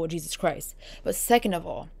impossible with Jesus Christ. But second of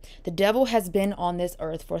all, the devil has been on this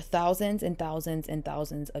earth for thousands and thousands and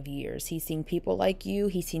thousands of years. He's seen people like you.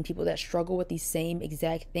 He's seen people that struggle with these same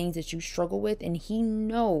exact things that you struggle with. And he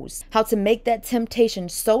knows how to make that temptation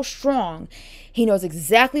so strong. He knows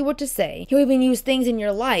exactly what to say. He'll even use things in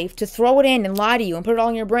your life to throw it in and lie to you and put it all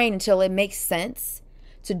in your brain until it makes sense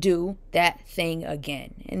to do that thing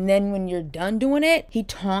again. And then when you're done doing it, he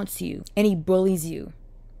taunts you and he bullies you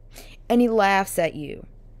and he laughs at you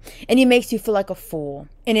and he makes you feel like a fool.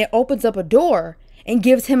 And it opens up a door and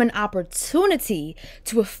gives him an opportunity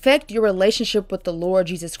to affect your relationship with the Lord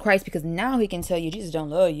Jesus Christ, because now he can tell you Jesus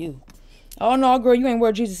don't love you. Oh no, girl, you ain't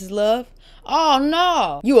where Jesus' love. Oh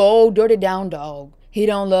no, you old dirty down dog. He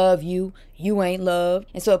don't love you. You ain't loved.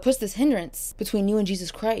 And so it puts this hindrance between you and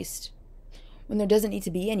Jesus Christ, when there doesn't need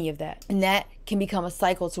to be any of that. And that can become a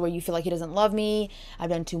cycle to where you feel like he doesn't love me, I've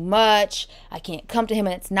done too much, I can't come to him.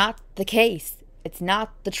 And it's not the case. It's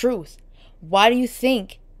not the truth. Why do you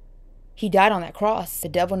think he died on that cross? The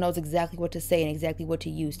devil knows exactly what to say and exactly what to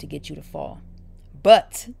use to get you to fall.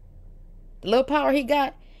 But the little power he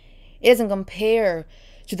got, it doesn't compare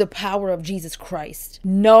to the power of Jesus Christ.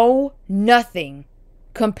 No, nothing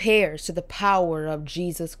compares to the power of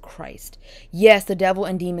Jesus Christ. Yes, the devil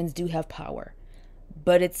and demons do have power,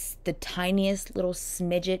 but it's the tiniest little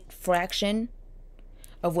smidget fraction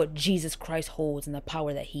of what Jesus Christ holds and the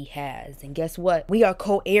power that he has. And guess what? We are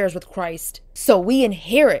co-heirs with Christ. So we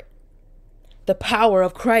inherit the power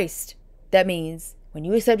of Christ. That means when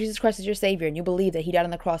you accept Jesus Christ as your Savior and you believe that he died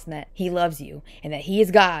on the cross and that he loves you and that he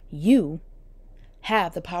is God, you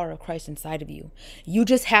have the power of Christ inside of you. You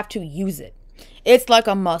just have to use it. It's like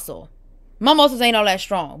a muscle. My muscles ain't all that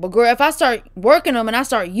strong. But girl, if I start working them and I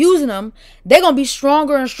start using them, they're going to be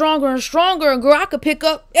stronger and stronger and stronger. And girl, I could pick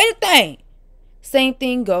up anything. Same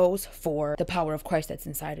thing goes for the power of Christ that's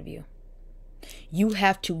inside of you. You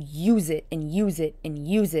have to use it and use it and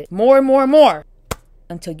use it more and more and more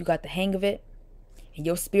until you got the hang of it. And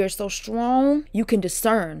your spirit's so strong, you can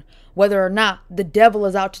discern whether or not the devil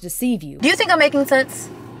is out to deceive you. Do you think I'm making sense?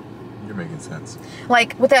 You're making sense.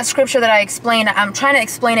 Like with that scripture that I explained, I'm trying to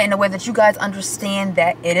explain it in a way that you guys understand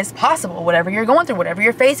that it is possible. Whatever you're going through, whatever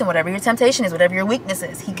you're facing, whatever your temptation is, whatever your weakness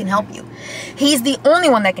is, he can help you. He's the only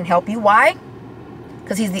one that can help you. Why?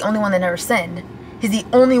 Because he's the only one that never sinned. He's the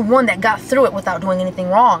only one that got through it without doing anything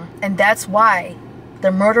wrong. And that's why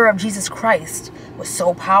the murder of Jesus Christ was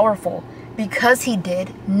so powerful. Because he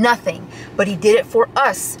did nothing, but he did it for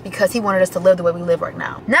us because he wanted us to live the way we live right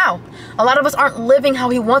now. Now, a lot of us aren't living how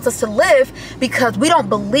he wants us to live because we don't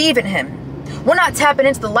believe in him. We're not tapping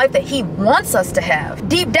into the life that he wants us to have.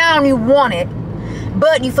 Deep down, you want it,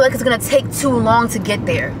 but you feel like it's gonna take too long to get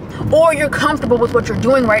there. Or you're comfortable with what you're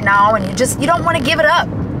doing right now and you don't want to give it up.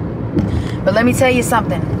 But let me tell you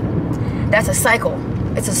something. That's a cycle.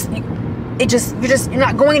 You're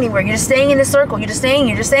not going anywhere. You're just staying in this circle. You're just staying.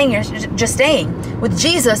 With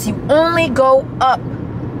Jesus, you only go up.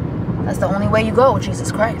 That's the only way you go with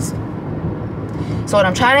Jesus Christ. So what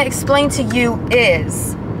I'm trying to explain to you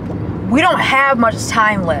is we don't have much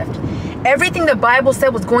time left. Everything the Bible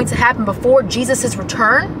said was going to happen before Jesus'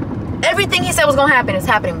 return, everything he said was going to happen is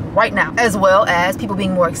happening right now, as well as people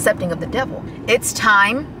being more accepting of the devil. It's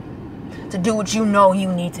time to do what you know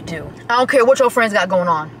you need to do. I don't care what your friends got going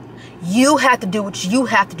on. You have to do what you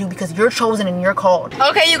have to do because you're chosen and you're called.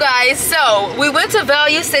 Okay, you guys, so we went to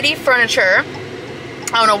Value City Furniture.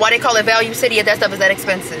 I don't know why they call it Value City if that stuff is that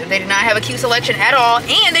expensive. They did not have a cute selection at all,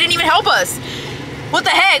 and they didn't even help us. What the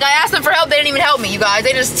heck? I asked them for help, they didn't even help me, you guys.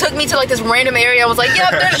 They just took me to like this random area. I was like, yep,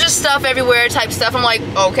 there's just stuff everywhere type stuff. I'm like,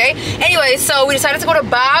 okay. Anyway, so we decided to go to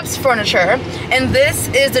Bob's Furniture, and this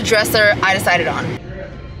is the dresser I decided on.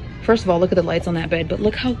 First of all, look at the lights on that bed, but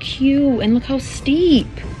look how cute and look how steep.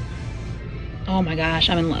 Oh my gosh,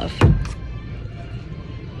 I'm in love.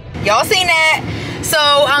 Y'all seen that? So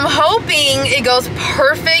I'm hoping it goes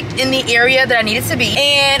perfect in the area that I need it to be.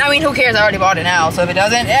 And I mean, who cares? I already bought it now. So if it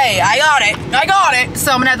doesn't, hey, I got it.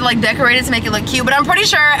 So I'm gonna have to like decorate it to make it look cute. But I'm pretty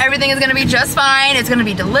sure everything is gonna be just fine. It's gonna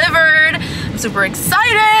be delivered. I'm super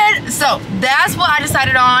excited. So that's what I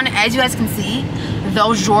decided on. As you guys can see,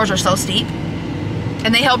 those drawers are so steep.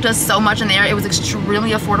 And they helped us so much in there. It was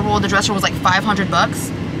extremely affordable. The dresser was like 500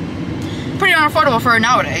 bucks. Pretty unaffordable for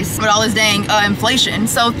nowadays with all this dang inflation.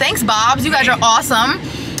 So thanks, Bob's, you guys are awesome.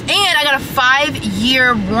 And I got a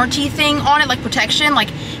 5-year warranty thing on it, like protection. Like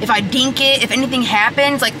if I dink it, if anything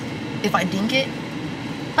happens, like if I dink it,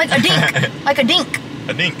 like a dink, like a dink.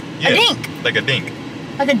 A dink. Yeah. A dink. Like a dink.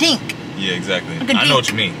 Like a dink. Yeah, exactly. Like I know what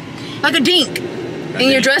you mean. Like a dink. In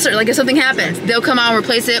your dresser, like if something happens, they'll come out and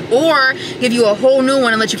replace it or give you a whole new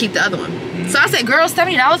one and let you keep the other one. So I said, girl,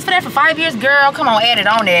 $70 for that for 5 years? Girl, come on, add it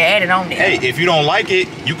on there, add it on there. Hey, if you don't like it,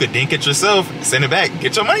 you could dink it yourself, send it back,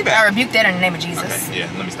 get your money back. I rebuke that in the name of Jesus. Okay,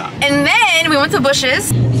 yeah, let me stop. And then we went to Bush's.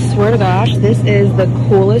 Swear to gosh, this is the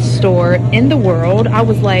coolest store in the world. I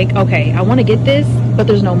was like, okay, I want to get this, but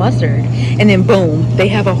there's no mustard. And then boom, they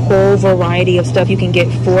have a whole variety of stuff you can get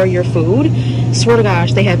for your food. Swear to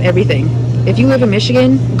gosh, they have everything. If you live in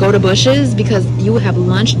Michigan, go to Bush's because you will have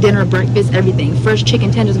lunch, dinner, breakfast, everything. Fresh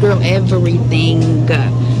chicken tenders, girl, everything.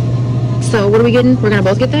 So what are we getting? We're gonna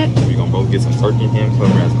both get that? We're gonna both get some turkey and ham club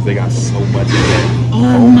wraps because they got so much of that.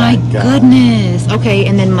 Oh my goodness. Okay,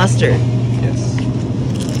 and then mustard. Yes.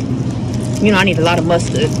 You know, I need a lot of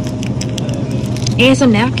mustard. And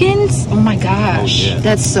some napkins? Oh my gosh. Oh, yeah.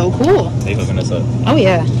 That's so cool. They hooking us up. Oh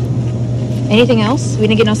yeah. Anything else? We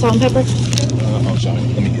didn't get no salt and pepper? Oh, sorry.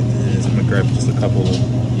 Let me get this. I'm gonna grab just a couple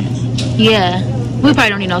each. Yeah. We probably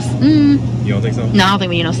don't need no You don't think so? No, I don't think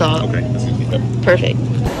we need no salt. Okay, let's get that. Perfect.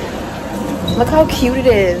 Look how cute it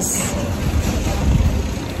is.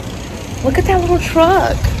 Look at that little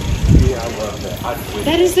truck. Yeah, I love that.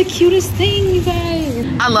 That is the cutest thing, you guys.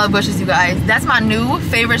 I love Bush's, you guys. That's my new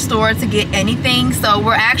favorite store to get anything. So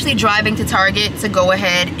we're actually driving to Target to go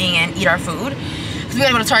ahead and eat our food. Because we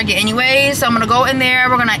gotta go to Target anyway. So I'm gonna go in there.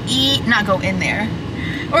 We're gonna eat, not go in there.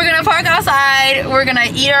 We're gonna park outside. We're gonna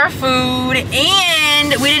eat our food.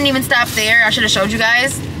 And we didn't even stop there. I should have showed you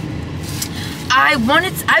guys. I've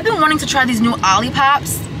been wanting to try these new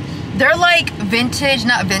Olippops. They're like vintage,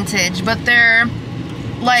 not vintage, but they're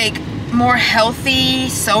like more healthy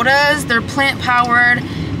sodas. They're plant powered,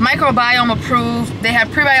 microbiome approved. They have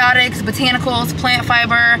prebiotics, botanicals, plant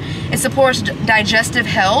fiber. It supports digestive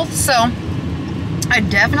health. So I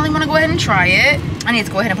definitely want to go ahead and try it. I need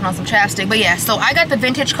to go ahead and put on some chapstick. But yeah, so I got the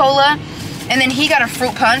vintage cola and then he got a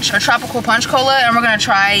fruit punch or tropical punch cola, and we're gonna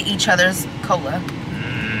try each other's cola.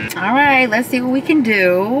 All right, let's see what we can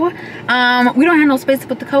do. We don't have no space to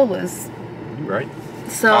put the colas. You right.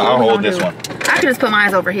 So I'll hold this one. I could just put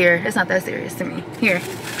mine over here. It's not that serious to me. Here.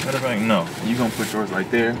 What if I no? You gonna put yours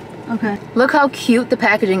right there? Okay. Look how cute the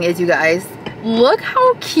packaging is, you guys. Look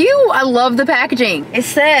how cute. I love the packaging. It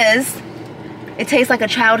says, it tastes like a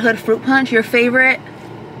childhood fruit punch, your favorite.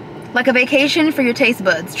 Like a vacation for your taste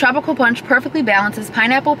buds. Tropical punch perfectly balances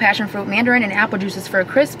pineapple, passion fruit, mandarin, and apple juices for a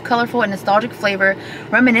crisp, colorful, and nostalgic flavor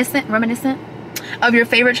reminiscent of your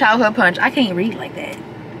favorite childhood punch. I can't read like that.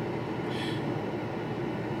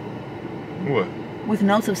 What? With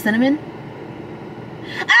notes of cinnamon.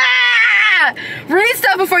 Ah! Read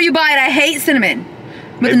stuff before you buy it. I hate cinnamon.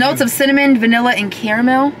 With notes of cinnamon, vanilla, and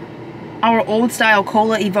caramel. Our old style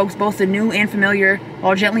cola evokes both the new and familiar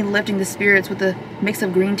while gently lifting the spirits with a mix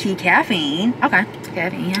of green tea caffeine. Okay,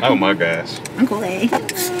 caffeine. Oh my gosh. I'm cool, eh?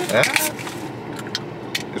 This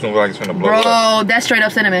one looks like it's gonna blow up. Bro, that's straight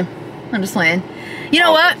up cinnamon. I'm just playing. You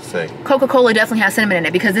know what? Coca-Cola definitely has cinnamon in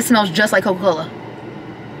it because this smells just like Coca-Cola.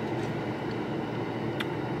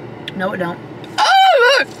 No, it don't.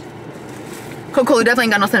 Oh! Coca-Cola definitely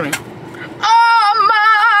ain't got no cinnamon. Oh my!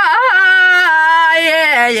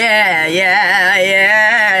 Yeah.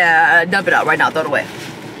 Dump it out right now. Throw it away.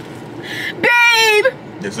 Babe!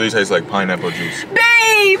 This really tastes like pineapple juice.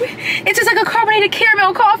 Babe! It's just like a carbonated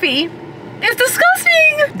caramel coffee. It's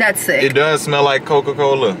disgusting. That's sick. It does smell like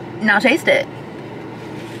Coca-Cola. Now taste it.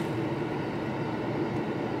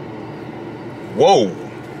 Whoa.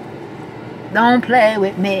 Don't play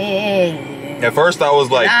with me. At first I was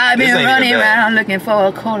like, I've been this ain't running even bad. around looking for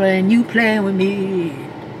a cola and you playing with me.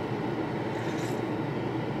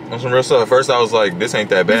 On some real stuff, at first I was like, this ain't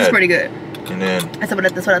that bad. This is pretty good. And then, That's what I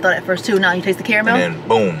thought at first too. Now you taste the caramel. and then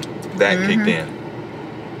boom, that kicked in.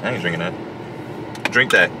 I ain't drinking that.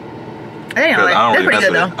 Drink that. They ain't all Because right. I don't They're really pretty mess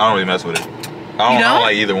good with though. it. I don't really mess with it. I don't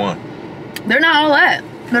like either one. They're not all that.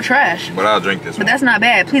 They're trash. But I'll drink this But one. that's not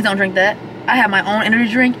bad. Please don't drink that. I have my own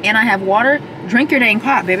energy drink and I have water. Drink your dang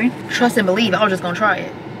pop, baby. Trust and believe. I was just gonna try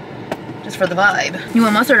it. Just for the vibe. You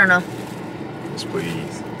want mustard or no? Yes,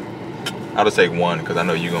 please. I'll just take one because I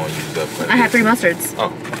know you're going to use up. I have 3 mustards. Oh,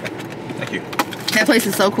 okay. Thank you. That place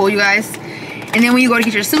is so cool, you guys. And then when you go to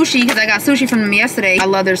get your sushi, because I got sushi from them yesterday. I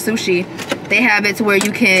love their sushi. They have it to where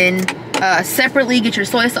you can separately get your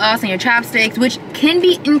soy sauce and your chopsticks, which can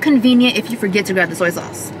be inconvenient if you forget to grab the soy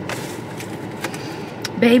sauce.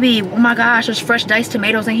 Baby, oh my gosh, there's fresh diced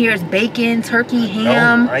tomatoes in here. It's bacon, turkey,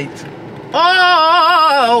 ham. All right.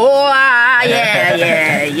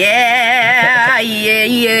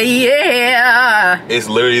 Yeah. It's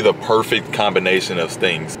literally the perfect combination of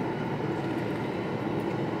things.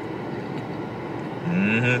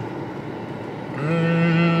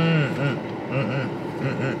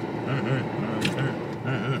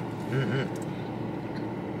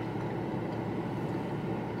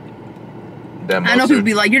 I know people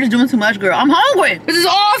be like, you're just doing too much, girl. I'm hungry. This is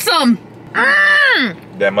awesome.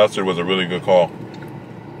 That mustard was a really good call.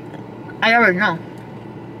 I already know.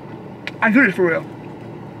 I do this for real.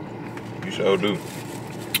 You sure do.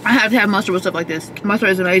 I have to have mustard with stuff like this. Mustard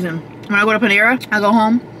is amazing. When I go to Panera, I go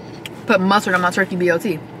home, put mustard on my turkey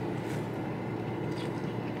BLT.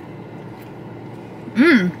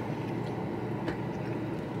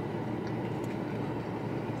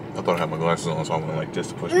 I thought I had my glasses on, so I went like this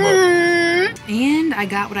to push them up. And I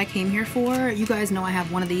got what I came here for. You guys know I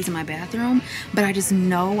have one of these in my bathroom, but I just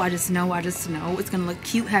know it's gonna look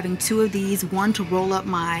cute having 2 of these. One to roll up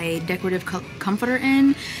my decorative comforter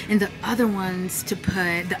in, and the other one to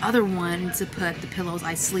put the pillows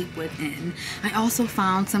I sleep with in. I also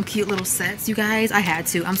found some cute little sets, you guys. I had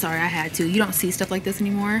to. You don't see stuff like this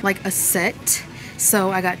anymore. Like a set.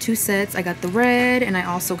 So I got 2 sets. I got the red and I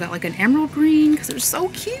also got like an emerald green because they're so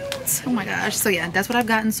cute. Oh my gosh. So yeah, that's what I've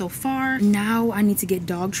gotten so far. Now I need to get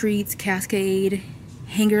dog treats, Cascade,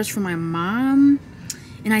 hangers for my mom.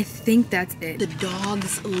 And I think that's it. The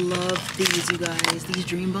dogs love these, you guys. These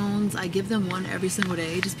Dream Bones. I give them one every single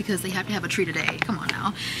day just because they have to have a treat a day. Come on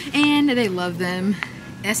now. And they love them.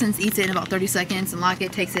 Essence eats it in about 30 seconds and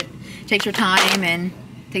Locket takes her time and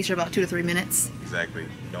takes her about 2 to 3 minutes. Exactly.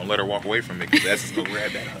 Don't let her walk away from it because that's just gonna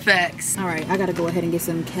grab that. Facts. All right, I gotta go ahead and get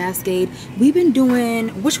some Cascade. We've been doing,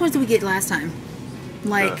 which ones did we get last time?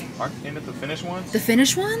 Like, Ain't it the finished ones? the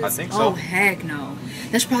finished ones? I think so. Oh, heck no.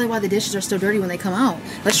 That's probably why the dishes are still dirty when they come out.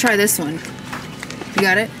 Let's try this one. You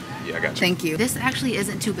got it? Yeah, I got you. Thank you. This actually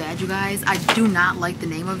isn't too bad, you guys. I do not like the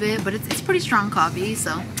name of it, but it's pretty strong coffee.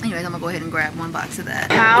 So anyways, I'm gonna go ahead and grab 1 box of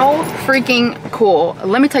that. How freaking cool.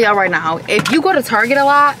 Let me tell y'all right now, if you go to Target a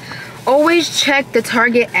lot, always check the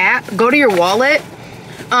Target app. Go to your wallet.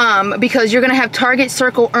 Because you're gonna have Target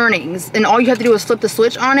Circle earnings, and all you have to do is flip the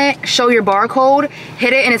switch on it, show your barcode,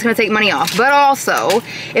 hit it, and it's gonna take money off. But also,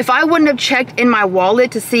 if I wouldn't have checked in my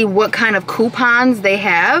wallet to see what kind of coupons they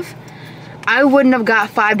have, I wouldn't have got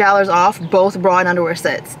 $5 off both bra and underwear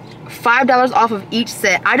sets. $5 off of each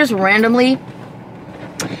set. I just randomly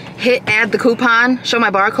hit add the coupon, show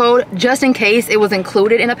my barcode, just in case it was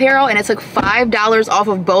included in apparel, and it took $5 off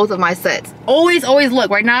of both of my sets. Always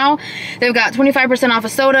look. Right now, they've got 25% off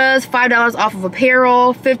of sodas, $5 off of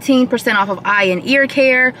apparel, 15% off of eye and ear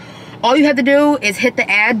care. All you have to do is hit the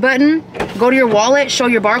add button, go to your wallet, show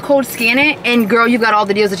your barcode, scan it, and girl, you've got all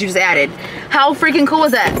the deals that you just added. How freaking cool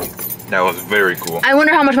is that? That was very cool. I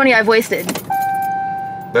wonder how much money I've wasted.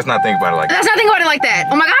 Let's not think about it like that. Let's not think about it like that.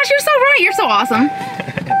 Oh my gosh, you're so right. You're so awesome.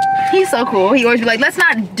 He's so cool. He always be like, let's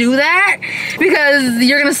not do that because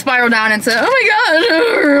you're gonna spiral down into, oh my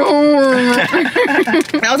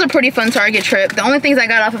gosh. That was a pretty fun Target trip. The only things I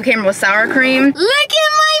got off of camera was sour cream. Look at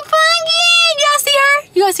my pumpkin. Y'all see her?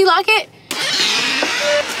 You guys see Locket?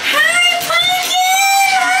 Hi,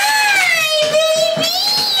 pumpkin. Hi, baby.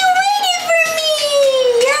 You waiting for me.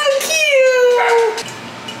 How cute.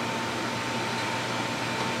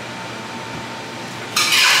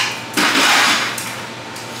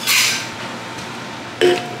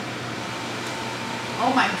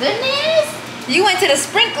 Oh my goodness! You went to the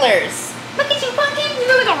sprinklers. Look at you, pumpkin. You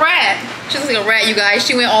look like a rat. She looks like a rat, you guys.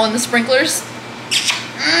 She went all in the sprinklers.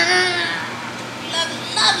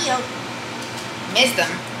 Love you. Missed them.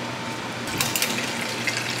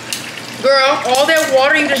 Girl, all that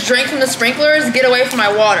water you just drank from the sprinklers, get away from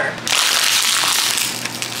my water.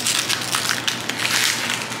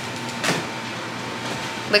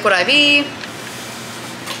 Liquid IV.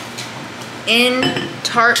 In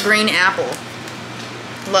tart green apple.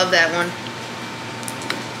 Love that one.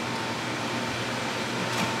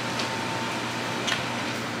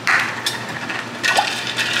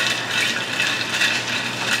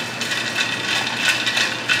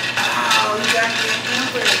 Oh, you got your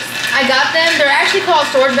pampers. I got them. They're actually called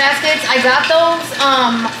storage baskets. I got those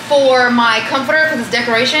for my comforter because it's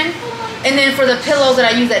decoration. And then for the pillows that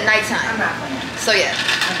I use at I'm nighttime. not playing. So yeah.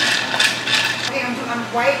 Okay, I'm doing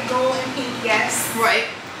white, gold, and pink, yes. Right.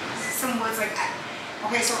 Some woods like that.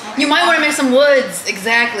 Okay, so You might want to make some woods.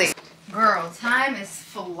 Exactly. Girl, time is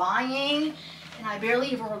flying. And I barely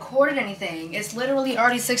even recorded anything. It's literally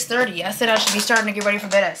already 6:30. I said I should be starting to get ready for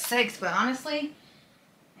bed at 6. But honestly,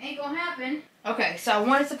 ain't gonna happen. Okay, so I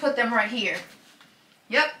wanted to put them right here.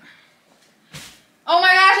 Yep. Oh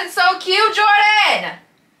my gosh, it's so cute, Jordan!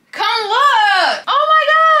 Come look! Oh my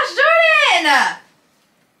gosh, Jordan!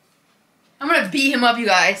 I'm gonna beat him up, you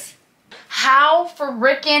guys. How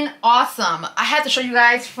freaking awesome. I had to show you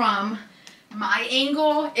guys from my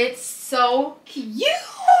angle. It's so cute!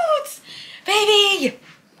 Baby!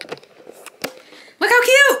 Look how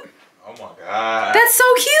cute! Oh my god. That's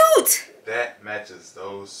so cute! That matches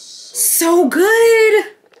those So good!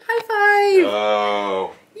 High five!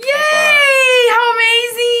 Oh. Yay! How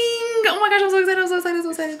amazing! Oh my gosh, I'm so excited, I'm so excited, I'm so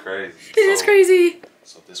excited. It's crazy. It is crazy.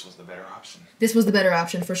 So this was the better option. This was the better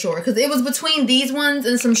option for sure. Because it was between these ones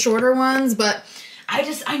and some shorter ones, but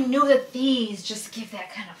I knew that these just give that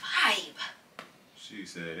kind of vibe. She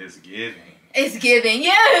said it's giving. It's giving.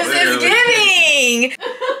 Yes, Literally. it's giving.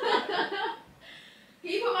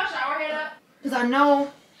 Can you put my shower head up? Because I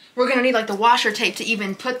know we're going to need like the washer tape to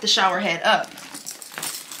even put the shower head up.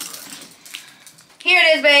 Here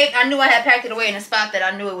it is, babe. I knew I had packed it away in a spot that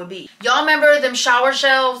I knew it would be. Y'all remember them shower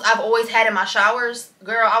shelves I've always had in my showers?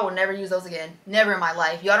 Girl, I will never use those again. Never in my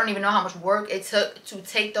life. Y'all don't even know how much work it took to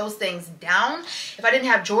take those things down. If I didn't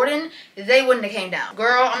have Jordan, they wouldn't have came down.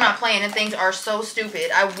 Girl, I'm not playing. Them things are so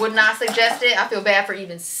stupid. I would not suggest it. I feel bad for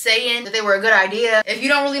even saying that they were a good idea. If you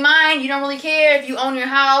don't really mind, you don't really care, if you own your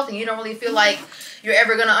house and you don't really feel like you're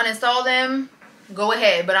ever gonna uninstall them, go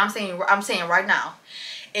ahead. But I'm saying right now,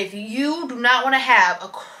 if you do not want to have a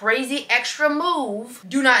crazy extra move,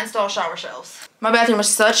 do not install shower shelves. My bathroom is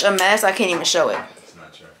such a mess, I can't even show it. It's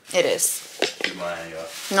not sure. It is. You lying, y'all.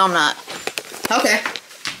 No, I'm not. Okay.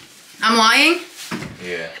 I'm lying?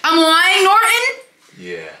 Yeah. I'm lying, Norton?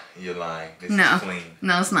 Yeah, you're lying. This No. is clean.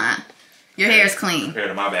 No, it's not. Your hair is clean. Compared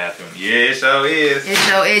to my bathroom. Yeah, it sure is. It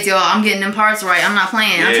sure is, y'all. I'm getting them parts right. I'm not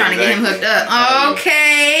playing. I'm Yeah, trying to get him hooked up.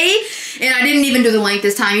 Okay. And I didn't even do the length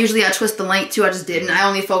this time. Usually I twist the length too. I just didn't. I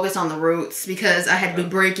only focused on the roots because I had to be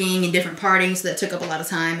breaking and different parting, so that took up a lot of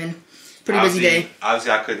time and pretty busy day.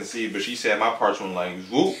 Obviously, I couldn't see, but she said my parts were like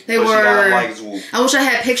swoop. They but were. She got like swoop. I wish I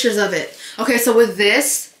had pictures of it. Okay, so with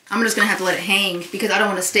this, I'm just going to have to let it hang because I don't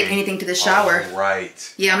want to stick anything to the shower. Oh,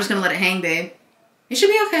 right. Yeah, I'm just going to let it hang, babe. It should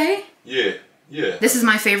be okay. Yeah. Yeah. This is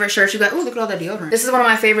my favorite shirt, you guys. Oh, look at all that deodorant. This is one of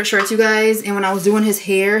my favorite shirts, you guys. And when I was doing his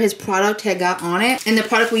hair, his product had got on it. And the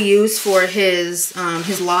product we use for his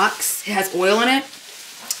locks, it has oil in it.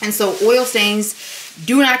 And so oil stains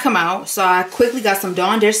do not come out. So I quickly got some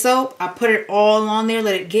Dawn dish soap. I put it all on there,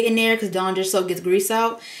 let it get in there because Dawn dish soap gets grease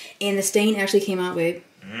out. And the stain actually came out, babe.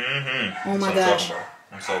 Oh my gosh.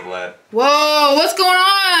 I'm so glad. Whoa, what's going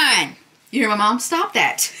on? You hear my mom? Stop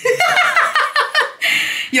that.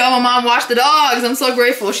 Y'all, my mom washed the dogs. I'm so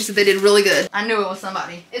grateful. She said they did really good. I knew it was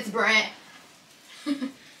somebody. It's Brent.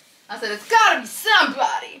 I said, it's gotta be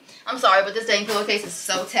somebody. I'm sorry, but this dang pillowcase is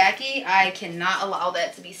so tacky. I cannot allow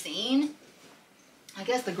that to be seen. I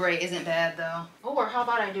guess the gray isn't bad though. Or how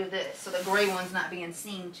about I do this so the gray one's not being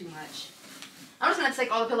seen too much. I'm just gonna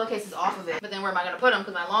take all the pillowcases off of it. But then where am I gonna put them?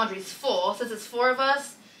 Because my laundry's full. Since it's 4 of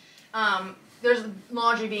us, there's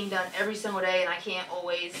laundry being done every single day and I can't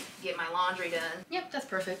always get my laundry done. Yep, that's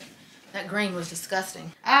perfect. That grain was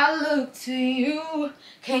disgusting. I look to you,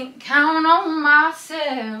 can't count on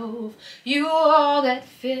myself. You are that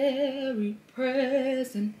very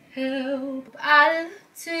present help. I look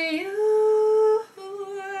to you,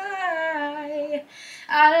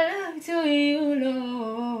 I look to you,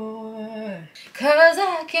 Lord. 'Cause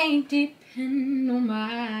I can't depend on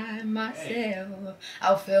myself.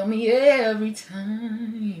 I'll fail me every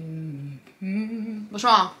time. What's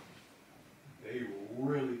wrong? They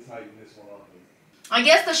really tighten this one up. I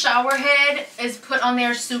guess the shower head is put on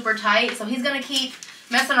there super tight, so he's gonna keep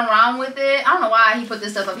messing around with it. I don't know why he put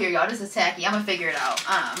this stuff up here, y'all. This is tacky. I'm gonna figure it out.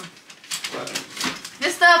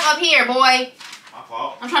 This stuff up here, boy. My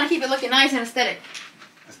fault. I'm trying to keep it looking nice and aesthetic.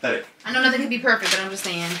 Aesthetic. I know nothing can be perfect, but I'm just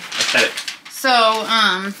saying. Aesthetic. So,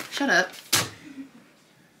 shut up.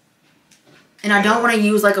 And I don't want to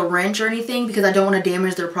use like a wrench or anything because I don't want to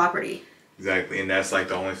damage their property. Exactly, and that's like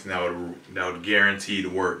the only thing that would guarantee the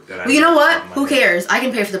work that I. Well, you know what? Who cares? I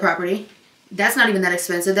can pay for the property. That's not even that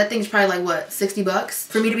expensive. That thing's probably like what, $60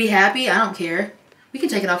 for me to be happy. I don't care. We can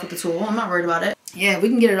take it off with the tool. I'm not worried about it. Yeah, we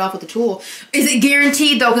can get it off with the tool. Is it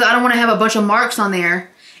guaranteed though? Because I don't want to have a bunch of marks on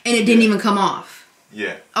there and it didn't even come off.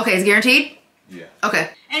 Yeah. Okay, it's guaranteed? Yeah. Okay.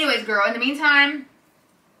 Anyways, girl, in the meantime,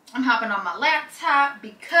 I'm hopping on my laptop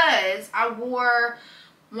because I wore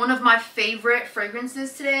one of my favorite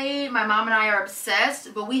fragrances today. My mom and I are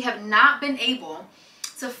obsessed, but we have not been able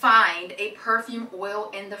to find a perfume oil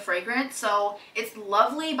in the fragrance. So it's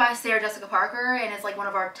Lovely by Sarah Jessica Parker, and it's like one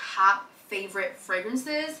of our top favorite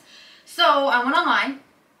fragrances. So I went online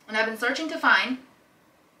and I've been searching to find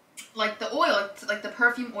like the oil, like the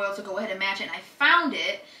perfume oil to go ahead and match it. And I found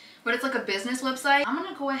it, but it's like a business website. I'm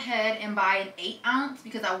gonna go ahead and buy an 8 ounce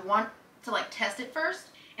because I want to like test it first.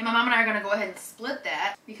 And my mom and I are gonna go ahead and split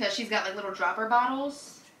that because she's got like little dropper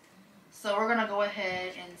bottles. So we're gonna go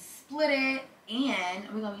ahead and split it, and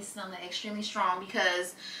we're gonna be smelling it extremely strong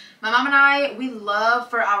because my mom and I, we love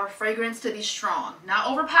for our fragrance to be strong. Not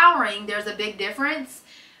overpowering. There's a big difference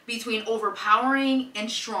between overpowering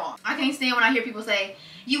and strong. I can't stand when I hear people say,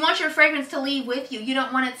 you want your fragrance to leave with you. You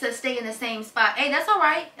don't want it to stay in the same spot. Hey, that's all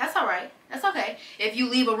right. That's all right. That's okay. If you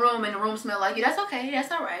leave a room and the room smell like you, that's okay.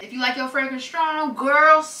 That's all right. If you like your fragrance strong,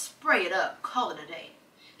 girl, spray it up. Call it a day.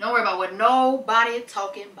 Don't worry about what nobody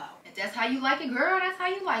talking about. If that's how you like it, girl, that's how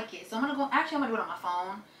you like it. So I'm gonna go, actually I'm gonna do it on my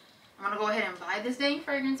phone. I'm gonna go ahead and buy this dang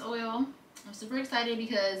fragrance oil. I'm super excited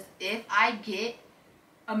because if I get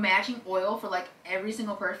a matching oil for like every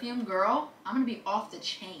single perfume, girl, I'm gonna be off the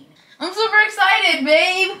chain. I'm super excited,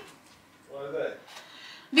 babe. Why is that?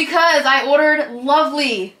 Because I ordered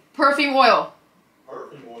Lovely perfume oil.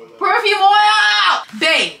 Perfume oil. Perfume oil!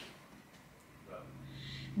 Babe.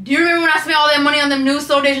 Do you remember when I spent all that money on them new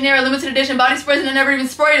Sol de Janeiro limited edition body sprays and I never even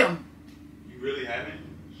sprayed them? You really haven't?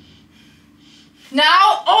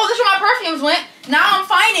 Now, oh, this is where my perfumes went. Now I'm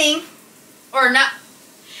finding, or not.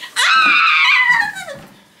 Ah!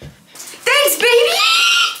 Thanks,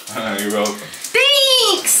 baby! You're welcome.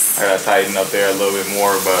 Thanks! I gotta tighten up there a little bit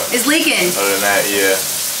more, but It's leaking. other than that, yeah.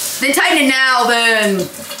 Then tighten it now, then.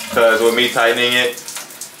 Because with me tightening it,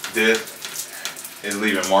 this is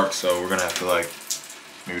leaving marks, so we're gonna have to like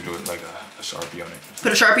maybe do it like a Sharpie on it.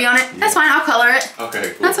 Put a Sharpie on it? Yeah. That's fine, I'll color it.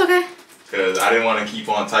 Okay, cool. That's okay. Because I didn't want to keep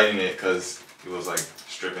on tightening it because it was like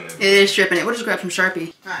stripping it. It is stripping it. We'll just grab some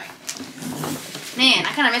Sharpie. Alright. Man,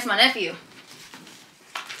 I kind of miss my nephew.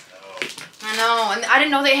 I know, and I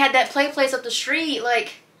didn't know they had that play place up the street.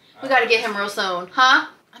 Like, we gotta get him real soon. Huh?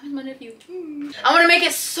 I miss my nephew. I want to make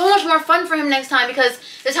it so much more fun for him next time because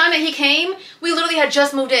the time that he came, we literally had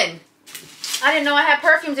just moved in. I didn't know I had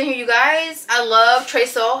perfumes in here, you guys. I love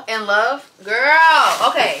Tresol and Love. Girl,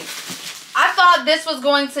 okay. I thought this was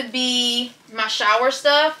going to be my shower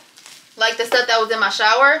stuff. Like the stuff that was in my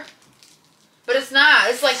shower. But it's not.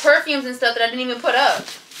 It's like perfumes and stuff that I didn't even put up.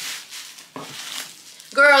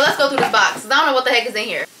 Girl, let's go through this box. 'Cause I don't know what the heck is in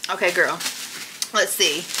here. Okay, girl. Let's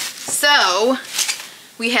see. So,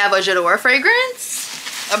 we have a J'adore fragrance.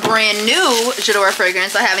 a brand new J'adore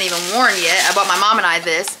fragrance I haven't even worn yet. I bought my mom and I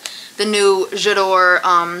this. The new J'adore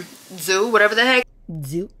Zoo, whatever the heck.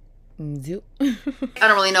 Zoo. I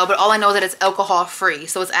don't really know, but all I know is that it's alcohol free,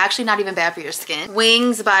 so it's actually not even bad for your skin.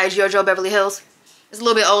 Wings by Giorgio Beverly Hills. It's a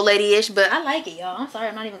little bit old lady-ish, but I like it, y'all. I'm sorry,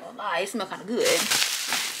 I'm not even gonna lie. It smells kind of good.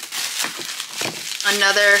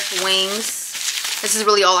 Another Wings. This is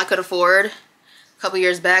really all I could afford a couple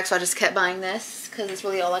years back, so I just kept buying this because it's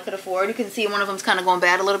really all I could afford. You can see one of them's kind of going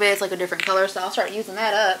bad a little bit. It's like a different color, so I'll start using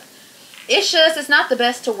that up. It's not the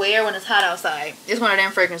best to wear when it's hot outside. It's one of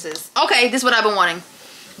them fragrances. Okay, this is what I've been wanting.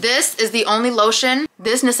 This is the only lotion.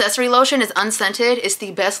 This Necessary lotion is unscented. It's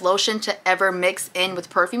the best lotion to ever mix in with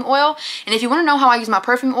perfume oil. And if you want to know how I use my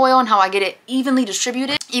perfume oil and how I get it evenly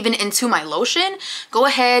distributed, even into my lotion, go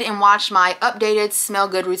ahead and watch my updated Smell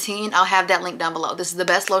Good routine. I'll have that link down below. This is the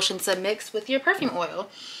best lotion to mix with your perfume oil.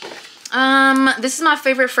 This is my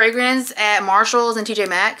favorite fragrance at Marshall's and TJ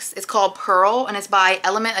Maxx. It's called Pearl and it's by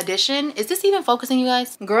Element Edition. Is this even focusing, you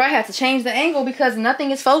guys? Girl, I had to change the angle because nothing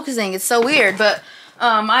is focusing. It's so weird, but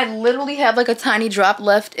I literally have like a tiny drop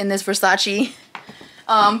left in this Versace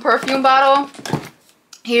perfume bottle.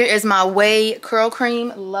 Here is my Way Curl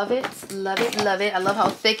Cream. Love it, love it, love it. I love how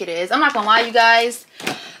thick it is. I'm not gonna lie, you guys.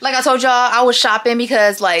 Like I told y'all, I was shopping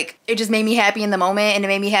because like it just made me happy in the moment and it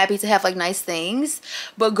made me happy to have like nice things.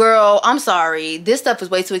 But girl, I'm sorry. This stuff is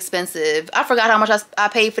way too expensive. I forgot how much I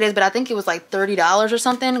paid for this, but I think it was like $30 or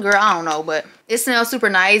something. Girl, I don't know, but it smells super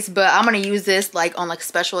nice. But I'm going to use this like on like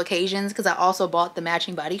special occasions because I also bought the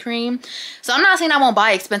matching body cream. So I'm not saying I won't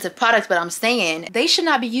buy expensive products, but I'm saying they should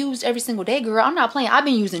not be used every single day, girl. I'm not playing. I've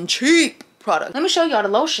been using cheap product. Let me show y'all the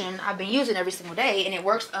lotion I've been using every single day and it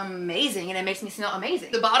works amazing and it makes me smell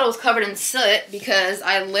amazing. The bottle is covered in soot because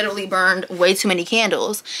I literally burned way too many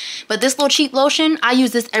candles. But this little cheap lotion, I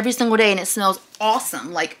use this every single day and it smells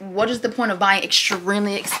awesome. Like, what is the point of buying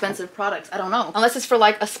extremely expensive products? I don't know. Unless it's for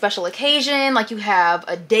like a special occasion, like you have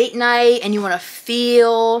a date night and you want to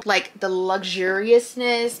feel like the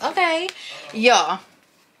luxuriousness. Okay, y'all.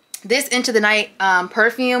 This Into the Night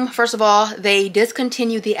perfume, first of all, they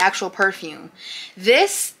discontinued the actual perfume.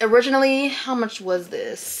 This originally, how much was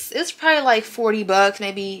this? It's probably like 40 bucks,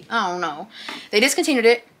 maybe, I don't know. They discontinued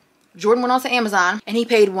it. Jordan went on to Amazon and he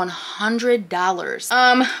paid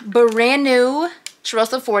 $100. Brand new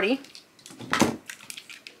Charosta 40.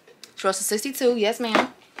 Charosta 62, yes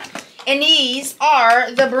ma'am. And these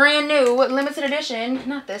are the brand new limited edition,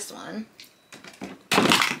 not this one.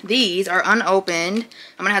 These are unopened.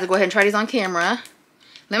 I'm gonna have to go ahead and try these on camera.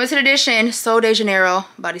 Limited edition Sol de Janeiro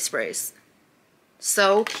body sprays.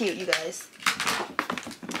 So cute, you guys.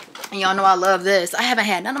 And y'all know I love this. I haven't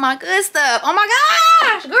had none of my good stuff. Oh my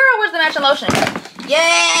gosh, girl, where's the matching lotion?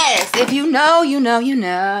 Yes, if you know, you know, you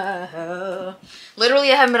know.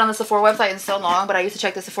 Literally, I haven't been on the Sephora website in so long, but I used to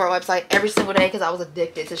check the Sephora website every single day because I was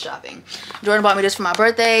addicted to shopping. Jordan bought me this for my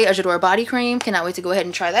birthday, a J'adore body cream. Cannot wait to go ahead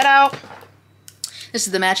and try that out. This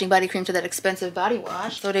is the matching body cream to that expensive body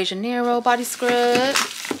wash. Sol de Janeiro body scrub.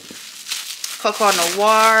 Cocoa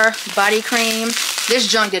Noir body cream. This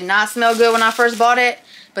junk did not smell good when I first bought it.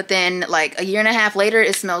 But then like a year and a half later,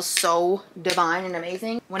 it smells so divine and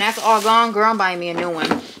amazing. When that's all gone, girl, I'm buying me a new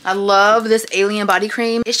one. I love this Alien body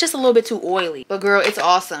cream. It's just a little bit too oily. But girl, it's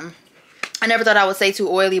awesome. I never thought I would say too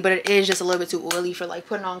oily, but it is just a little bit too oily for like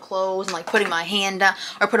putting on clothes and like putting my hand down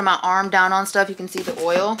or putting my arm down on stuff. You can see the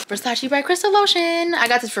oil. Versace Bright Crystal Lotion. I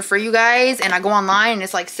got this for free, you guys, and I go online and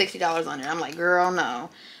it's like $60 on it. I'm like, girl, no.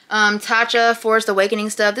 Tatcha Forest Awakening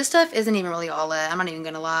stuff. This stuff isn't even really all that. I'm not even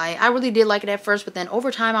gonna lie. I really did like it at first, but then over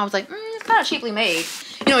time I was like, it's kind of cheaply made.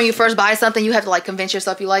 You know, when you first buy something, you have to like convince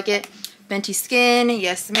yourself you like it. Fenty Skin,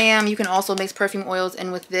 yes ma'am. You can also mix perfume oils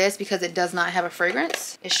in with this because it does not have a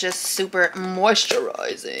fragrance. It's just super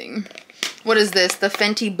moisturizing. What is this? The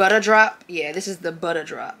Fenty Butter Drop? Yeah, this is the Butter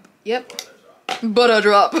Drop. Yep. Butter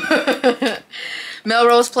Drop.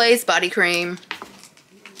 Melrose Place body cream.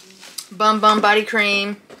 Bum Bum body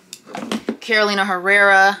cream. Carolina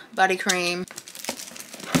Herrera body cream.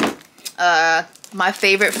 My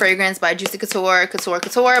favorite fragrance by Juicy Couture.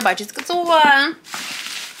 Couture by Juicy Couture.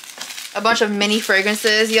 A bunch of mini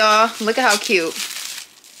fragrances, y'all. Look at how cute.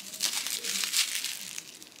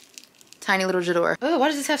 Tiny little J'adore. Oh, why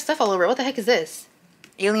does this have stuff all over it? What the heck is this?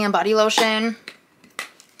 Alien body lotion.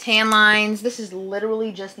 Tan lines. This is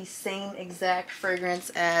literally just the same exact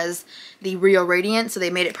fragrance as the Rio Radiant, so they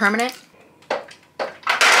made it permanent.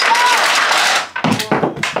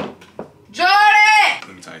 Jordan!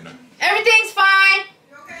 Let me tighten up. Everything's fine.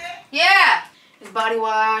 You okay? Yeah. This body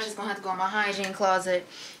wash is gonna have to go in my hygiene closet.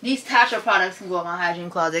 These Tatcha products can go in my hygiene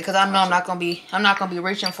closet because I know I'm not gonna be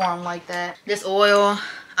reaching for them like that. This oil,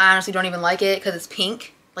 I honestly don't even like it because it's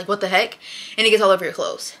pink. Like, what the heck? And it gets all over your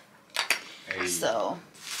clothes. Hey. So,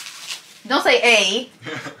 don't say A.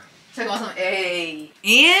 Talk about some A.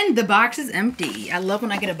 And the box is empty. I love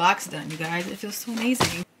when I get a box done, you guys. It feels so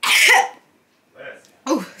amazing.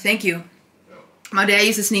 Oh, thank you. My dad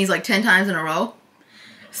used to sneeze like 10 times in a row.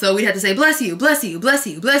 So we'd have to say, bless you, bless you, bless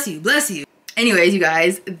you, bless you, bless you. Anyways, you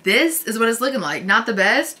guys, this is what it's looking like. Not the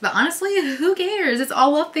best, but honestly, who cares? It's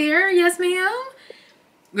all up there. Yes, ma'am.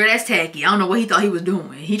 Girl, that's tacky. I don't know what he thought he was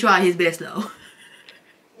doing. He tried his best, though.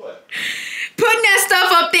 What? Putting that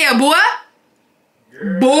stuff up there, boy.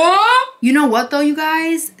 Boy! You know what though, you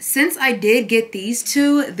guys? Since I did get these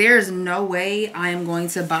two, there's no way I am going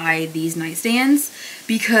to buy these nightstands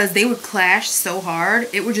because they would clash so hard.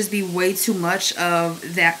 It would just be way too much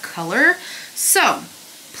of that color. So,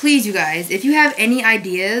 please, you guys, if you have any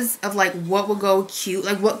ideas of like what would go cute,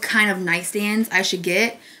 like what kind of nightstands I should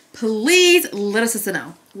get, please let us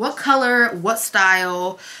know. What color, what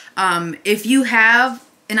style, if you have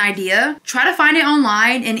an idea, try to find it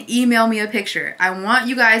online and email me a picture. I want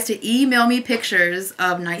you guys to email me pictures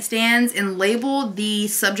of nightstands and label the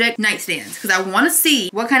subject nightstands because I want to see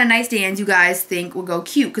what kind of nightstands you guys think will go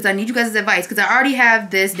cute because I need you guys' advice because I already have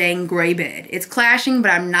this dang gray bed. It's clashing,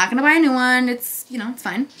 but I'm not gonna buy a new one. It's, you know, it's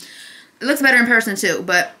fine. It looks better in person too,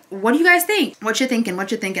 but what do you guys think? What you thinking? What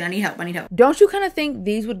you thinking? I need help. I need help. Don't you kind of think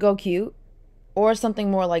these would go cute? Or something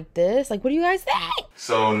more like this? Like, what do you guys think?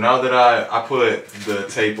 So now that I put the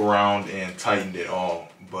tape around and tightened it all,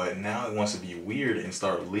 but now it wants to be weird and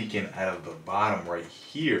start leaking out of the bottom right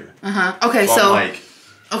here. Okay, so like,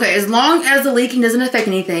 okay, as long as the leaking doesn't affect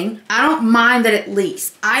anything, I don't mind that it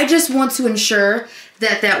leaks. I just want to ensure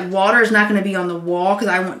that that water is not going to be on the wall because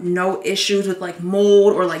I want no issues with like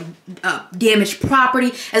mold or like damaged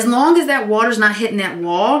property. As long as that water's not hitting that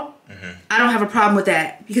wall, I don't have a problem with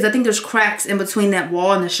that because I think there's cracks in between that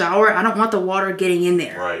wall and the shower. I don't want the water getting in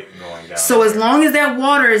there. Right, going down. So as long as that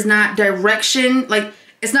water is not direction, like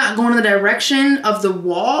it's not going in the direction of the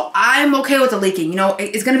wall, I'm okay with the leaking. You know,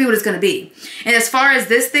 it's going to be what it's going to be. And as far as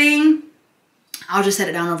this thing, I'll just set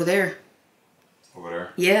it down over there. Over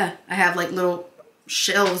there? Yeah, I have like little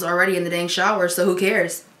shelves already in the dang shower, so who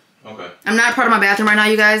cares? Okay. I'm not part of my bathroom right now,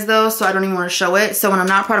 you guys, though, so I don't even want to show it. So when I'm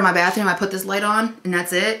not part of my bathroom, I put this light on, and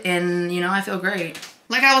that's it. And, you know, I feel great.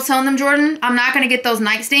 Like I was telling them, Jordan, I'm not going to get those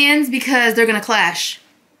nightstands because they're going to clash.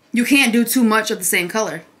 You can't do too much of the same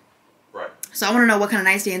color. Right. So I want to know what kind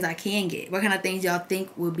of nightstands I can get. What kind of things y'all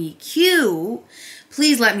think would be cute.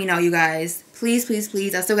 Please let me know, you guys. Please, please,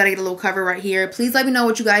 please. I still got to get a little cover right here. Please let me know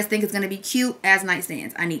what you guys think is going to be cute as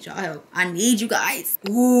nightstands. I need y'all help. I need you guys.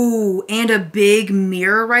 Ooh, and a big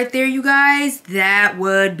mirror right there, you guys. That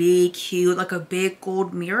would be cute. Like a big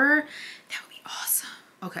gold mirror. That would be awesome.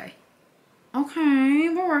 Okay. Okay,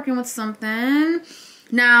 we're working with something.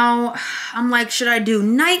 Now, I'm like, should I do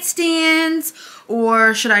nightstands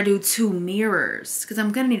or should I do two mirrors? Because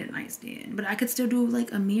I'm going to need a nightstand. But I could still do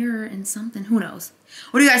like a mirror and something. Who knows?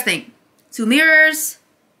 What do you guys think? Two mirrors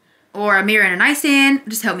or a mirror and a nightstand?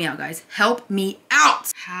 Just help me out, guys. Help me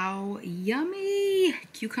out. How yummy.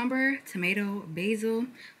 Cucumber, tomato, basil,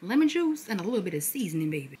 lemon juice, and a little bit of seasoning,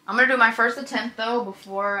 baby. I'm going to do my first attempt, though,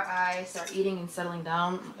 before I start eating and settling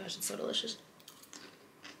down. Oh my gosh, it's so delicious.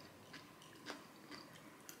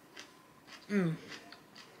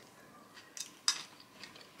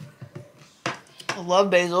 I love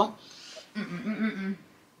basil. I'm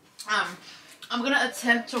gonna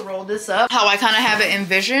attempt to roll this up how I kind of have it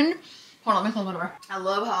envisioned. Hold on, let me close my door. I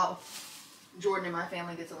love how Jordan and my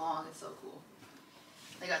family gets along. It's so cool.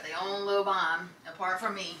 They got their own little bond apart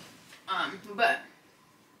from me. But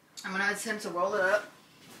I'm gonna attempt to roll it up.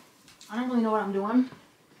 I don't really know what I'm doing,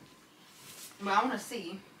 but I want to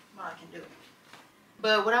see what I can do.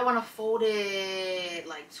 But would I want to fold it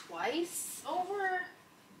like twice over?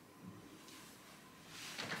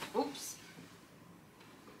 Oops.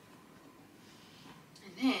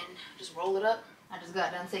 And then just roll it up. I just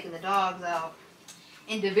got done taking the dogs out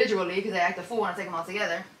individually because they act a fool when I take them all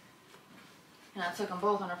together. And I took them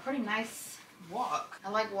both on a pretty nice walk. I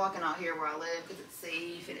like walking out here where I live because it's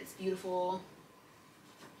safe and it's beautiful.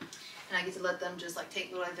 And I get to let them just like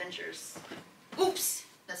take little adventures. Oops.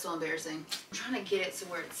 That's so embarrassing. I'm trying to get it to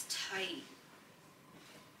where it's tight.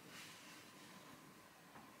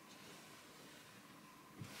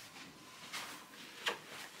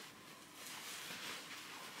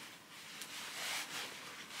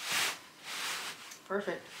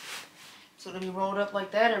 Perfect. So it'll be rolled up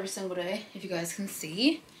like that every single day, if you guys can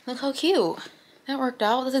see. Look how cute. That worked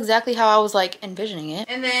out. That's exactly how I was like envisioning it.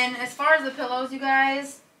 And then as far as the pillows, you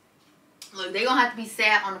guys, look, they're gonna have to be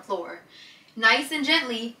sat on the floor. nice and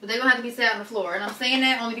gently, but they're gonna have to be sat on the floor. And I'm saying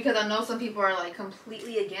that only because I know some people are like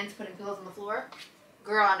completely against putting pillows on the floor.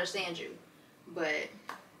 Girl, I understand you, but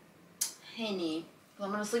honey,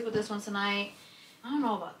 I'm gonna sleep with this one tonight. I don't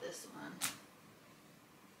know about this one,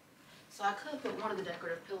 so I could put one of the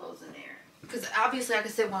decorative pillows in there because obviously I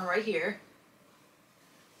could sit one right here.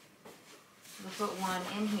 I'll put one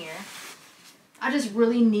in here. I just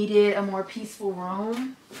really needed a more peaceful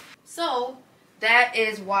room, so that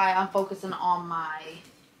is why I'm focusing on my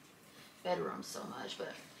bedroom so much.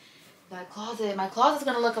 But my closet's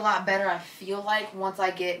gonna look a lot better, I feel like, once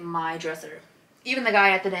I get my dresser. Even the guy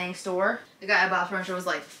at the dang store, the guy at Bob's Furniture was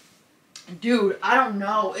like, dude, I don't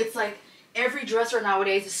know. It's like every dresser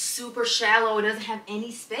nowadays is super shallow. It doesn't have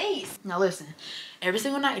any space. Now listen, every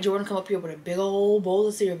single night Jordan come up here with a big old bowl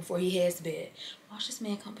of cereal before he heads to bed. Watch this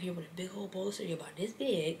man come up here with a big old bowl of cereal about this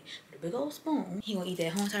big, with a big old spoon. He gonna eat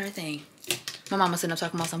that whole entire thing. My mama sitting up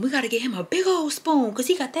talking about something. We gotta get him a big old spoon because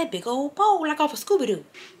he got that big old bowl like off of Scooby-Doo.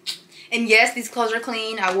 And yes, these clothes are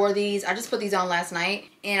clean. I wore these. I just put these on last night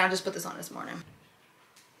and I just put this on this morning.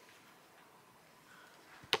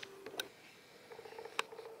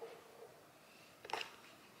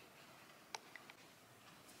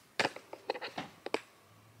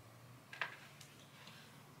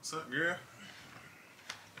 What's up, girl?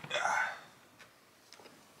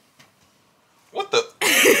 What the?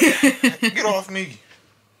 Get off me.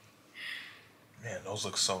 Man, those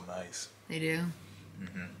look so nice. They do.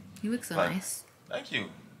 Mm-hmm. You look so Like, nice. Thank you.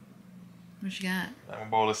 What you got? Like a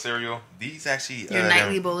bowl of cereal. These actually... Your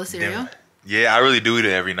nightly bowl of cereal? Yeah, I really do it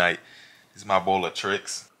every night. This is my bowl of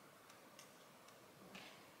tricks.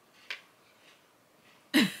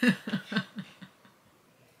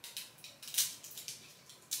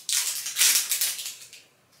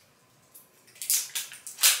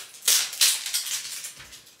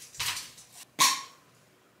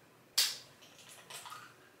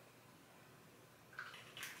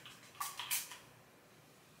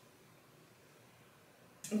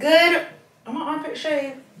 Good. I'm on armpit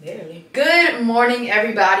shave. Barely. Good morning,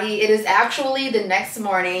 everybody. It is actually the next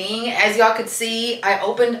morning. As y'all could see, I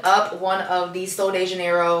opened up one of these Sol de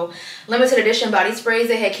Janeiro limited edition body sprays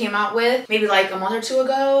they had came out with maybe like a month or two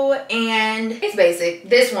ago, and it's basic.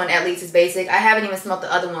 This one at least is basic. I haven't even smelled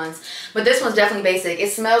the other ones, but this one's definitely basic.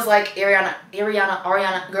 It smells like Ariana,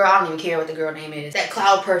 girl, I don't even care what the girl name is. That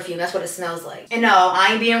cloud perfume, that's what it smells like. And no,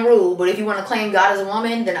 I ain't being rude, but if you want to claim God as a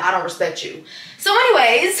woman, then I don't respect you. So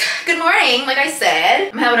anyways, good morning. Like I said,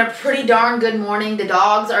 I'm having a pretty darn good morning. The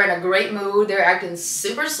dogs are in a great mood. They're acting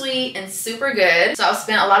super sweet and super good. So I've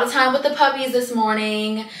spent a lot of time with the puppies this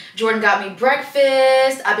morning. Jordan got me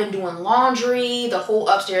breakfast. I've been doing laundry. The whole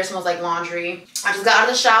upstairs smells like laundry. I just got out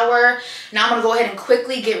of the shower. Now I'm gonna go ahead and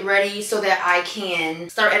quickly get ready so that I can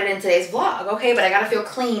start editing today's vlog, okay? But I gotta feel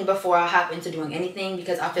clean before I hop into doing anything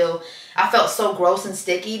because I felt so gross and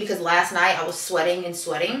sticky because last night I was sweating and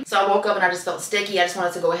sweating. So I woke up and I just felt sticky. I just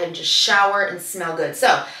wanted to go ahead and just shower and smell good. So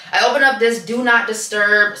I opened up this Do Not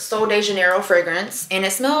Disturb Sol de Janeiro fragrance and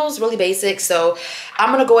it smells really basic. So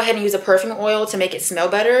I'm gonna go ahead and use a perfume oil to make it smell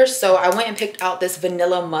better. So I went and picked out this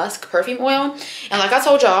Vanilla Musk perfume oil. And like I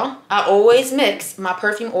told y'all, I always mix my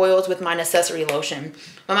perfume oils with my necessary lotion.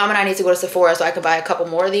 My mom and I need to go to Sephora so I can buy a couple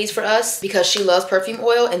more of these for us because she loves perfume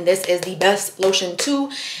oil and this is the best lotion to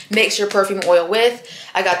mix your perfume oil with.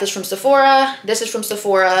 I got this from Sephora. This is from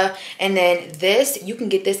Sephora. And then this, you can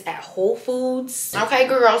get this at Whole Foods. Okay,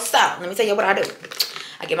 girl, stop. Let me tell you what I do.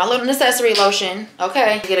 I get my little necessary lotion,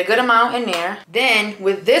 okay? Get a good amount in there. Then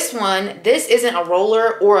with this one, this isn't a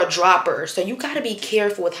roller or a dropper. So you gotta be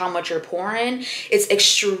careful with how much you're pouring. It's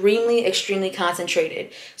extremely, extremely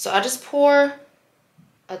concentrated. So I just pour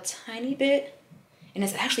a tiny bit and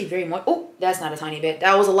it's actually very moist. Oh, that's not a tiny bit.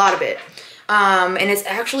 That was a lot of it. And it's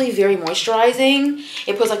actually very moisturizing.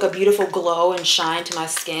 It puts like a beautiful glow and shine to my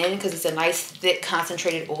skin because it's a nice thick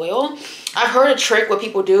concentrated oil. I've heard a trick what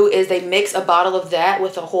people do is they mix a bottle of that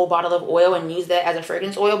with a whole bottle of oil and use that as a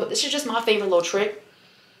fragrance oil, but this is just my favorite little trick.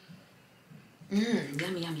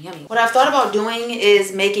 Yummy, yummy, yummy. What I've thought about doing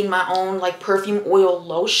is making my own like perfume oil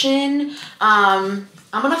lotion. I'm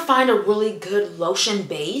gonna find a really good lotion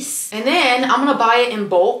base and then I'm gonna buy it in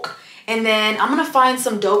bulk. And then I'm gonna find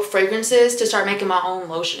some dope fragrances to start making my own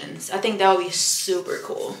lotions. I think that would be super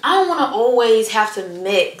cool. I don't wanna always have to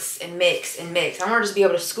mix and mix and mix. I wanna just be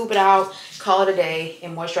able to scoop it out, call it a day,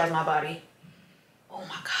 and moisturize my body. Oh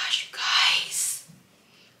my gosh, you guys.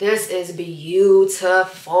 This is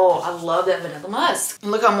beautiful. I love that Vanilla Musk.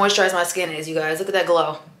 And look how moisturized my skin is, you guys. Look at that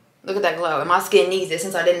glow. Look at that glow. And my skin needs it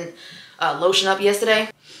since I didn't lotion up yesterday.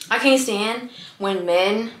 I can't stand when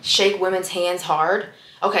men shake women's hands hard.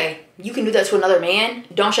 Okay, you can do that to another man.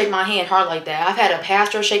 Don't shake my hand hard like that. I've had a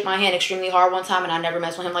pastor shake my hand extremely hard one time and I never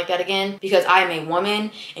mess with him like that again because I am a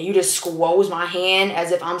woman and you just squoze my hand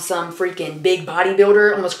as if I'm some freaking big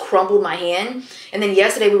bodybuilder, almost crumbled my hand. And then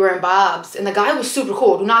yesterday we were in Bob's and the guy was super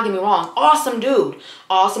cool. Do not get me wrong. Awesome dude.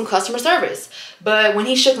 Awesome customer service. But when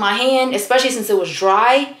he shook my hand, especially since it was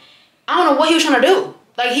dry, I don't know what he was trying to do.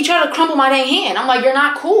 Like, he tried to crumple my dang hand. I'm like, you're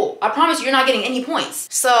not cool. I promise you, you're not getting any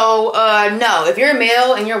points. So, no. If you're a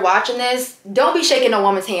male and you're watching this, don't be shaking a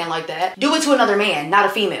woman's hand like that. Do it to another man, not a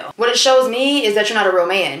female. What it shows me is that you're not a real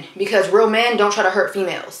man. Because real men don't try to hurt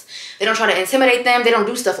females. They don't try to intimidate them. They don't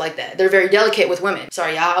do stuff like that. They're very delicate with women.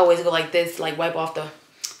 Sorry, y'all. I always go like this, like wipe off the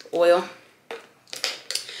oil.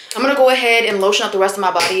 I'm gonna go ahead and lotion up the rest of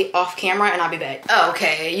my body off camera and I'll be back.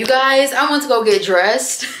 Okay, you guys, I went to go get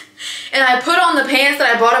dressed. And I put on the pants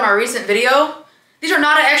that I bought in my recent video. These are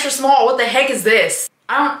not an extra small. What the heck is this?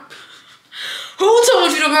 Who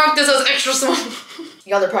told you to mark this as extra small?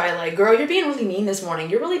 Y'all are probably like, girl, you're being really mean this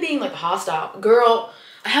morning. You're really being like hostile. Girl,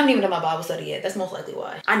 I haven't even done my Bible study yet. That's most likely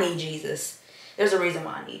why. I need Jesus. There's a reason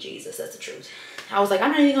why I need Jesus. That's the truth. I was like,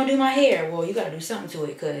 I'm not even gonna do my hair. Well, you gotta do something to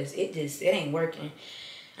it because it ain't working.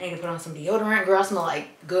 I need to put on some deodorant. Girl, I smell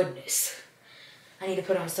like goodness. I need to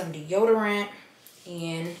put on some deodorant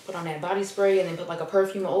and put on that body spray and then put like a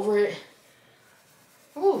perfume over it.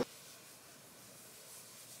 Ooh.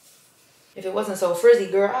 If it wasn't so frizzy,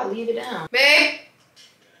 girl, I'd leave it down. Babe,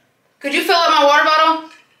 could you fill up my water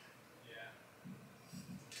bottle? Yeah.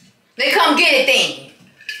 Then come get it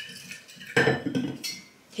then.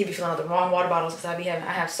 He be filling up the wrong water bottles because I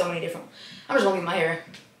have so many different. I'm just gonna leave my hair.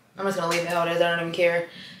 I'm just gonna leave it how it is. I don't even care.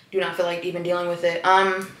 Do not feel like even dealing with it.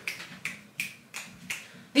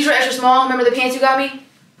 These are extra small. Remember the pants you got me?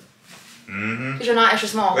 Mm-hmm. These are not extra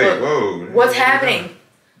small. Wait, look. whoa. What's happening?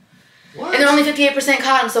 What? And they're only 58%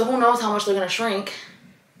 cotton, so who knows how much they're gonna shrink.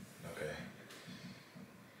 Okay.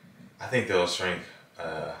 I think they'll shrink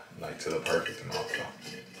like to the perfect amount though.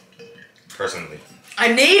 Personally.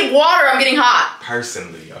 I need water. I'm getting hot.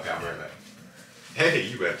 Personally. Okay, I'll be right back. Hey,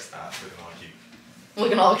 you better stop looking all cute.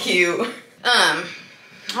 Looking all cute.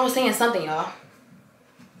 I was saying something, y'all.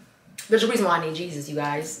 There's a reason why I need Jesus, you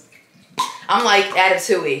guys. I'm like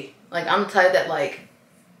attitude-y. Like, I'm the type that, like,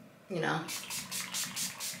 you know.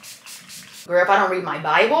 Girl, if I don't read my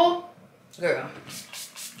Bible, girl.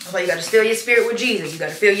 I'm like, you gotta fill your spirit with Jesus. You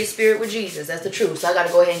gotta fill your spirit with Jesus. That's the truth. So I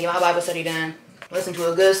gotta go ahead and get my Bible study done. Listen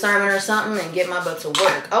to a good sermon or something and get my butt to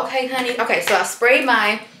work. Okay, honey. Okay, so I sprayed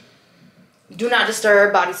my Do Not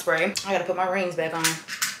Disturb body spray. I gotta put my rings back on.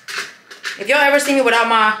 If y'all ever see me without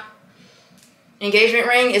my engagement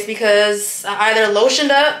ring, it's because I either lotioned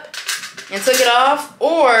up and took it off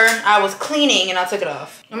or I was cleaning and I took it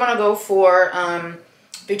off. I'm gonna go for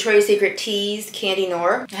Victoria's Secret Tease Candy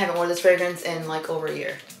Noir. I haven't worn this fragrance in like over a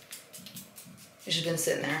year. It's just been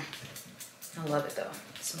sitting there. I love it though.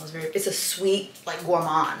 It smells very, it's a sweet, like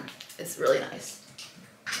gourmand. It's really nice.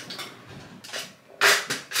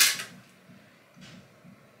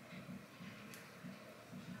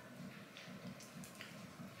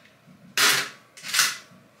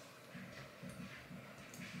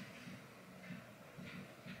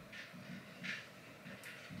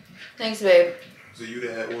 Thanks, babe. So you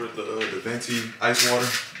that had ordered the venti ice water?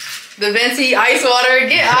 The venti ice water?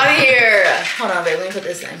 Get out of here. Hold on, babe. Let me put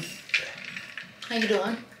this in. How you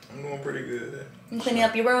doing? I'm doing pretty good. You cleaning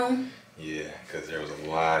up your room? Yeah, because there was a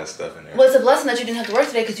lot of stuff in there. Well, it's a blessing that you didn't have to work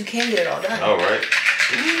today because you can get it all done. Oh, right.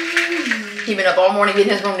 He been up all morning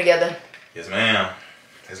getting his room together. Yes, ma'am.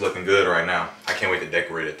 It's looking good right now. I can't wait to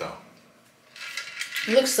decorate it, though.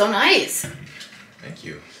 You look so nice. Thank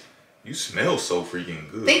you. You smell so freaking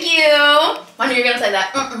good. Thank you. I knew you were going to say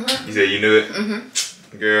that. You said you knew it?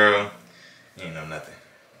 Mm-hmm. Girl, you ain't know nothing.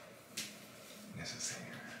 Necessary.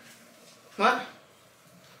 What?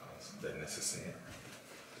 That necessary.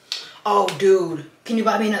 Oh, dude. Can you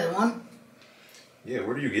buy me another one? Yeah,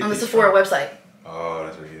 where do you get on the these Sephora from? website. Oh,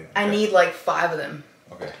 that's where you get it. I need like 5 of them.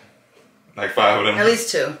 Okay. Like 5 of them? At least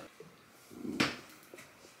 2.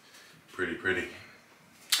 Pretty, pretty.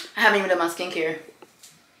 I haven't even done my skincare.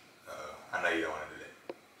 I know you don't want to do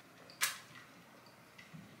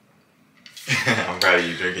that. I'm proud of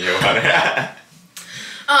you drinking your water.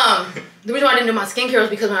 The reason why I didn't do my skincare was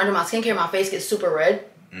because when I do my skincare, my face gets super red.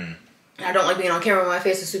 And I don't like being on camera when my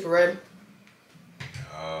face is super red.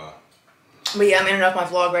 But yeah, I'm ending off my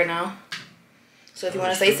vlog right now. So if you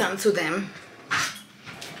want to say something to them. I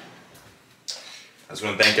just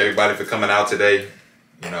want to thank everybody for coming out today.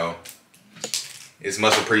 You know, it's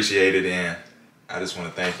much appreciated, and I just want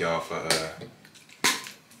to thank y'all for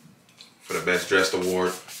the the best dressed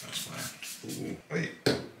award. That's fine. Ooh, wait.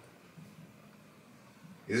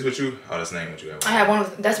 Is this what you? Oh, that's not what you have on. I have one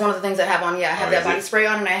of, that's one of the things I have on. Yeah, I have that body spray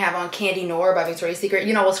on, and I have on Candy Noir by Victoria's Secret.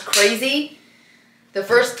 You know what's crazy? The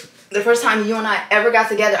first time you and I ever got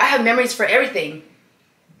together, I have memories for everything.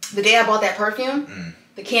 The day I bought that perfume,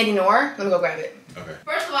 the Candy Noir. Let me go grab it. Okay.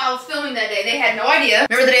 First of all, I was filming that day. They had no idea.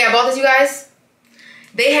 Remember the day I bought this, you guys?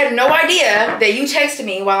 They had no idea that you texted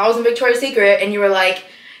me while I was in Victoria's Secret, and you were like,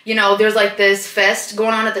 you know, there's like this fest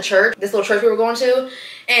going on at the church, this little church we were going to,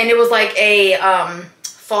 and it was like a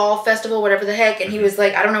fall festival, whatever the heck, and he was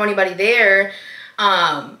like, I don't know anybody there.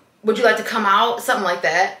 Would you like to come out? Something like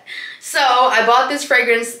that. So I bought this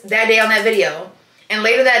fragrance that day on that video. And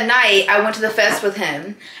later that night, I went to the fest with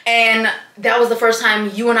him. And that was the first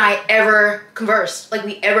time you and I ever conversed. Like,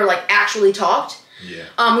 we ever, like, actually talked. Yeah.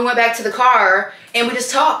 We went back to the car, and we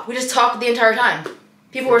just talked. We just talked the entire time.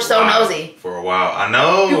 People were so nosy. For a while. I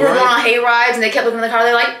know, People were going on hay rides, and they kept looking in the car.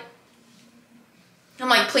 They're like... I'm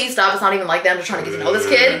like, please stop. It's not even like that. I'm just trying to get to know this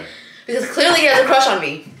kid. Because clearly he has a crush on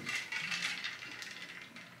me.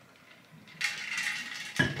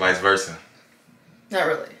 Vice versa. Not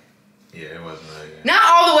really. Yeah, it wasn't really. Yeah. Not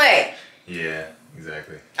all the way. Yeah,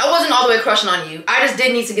 exactly. I wasn't all the way crushing on you. I just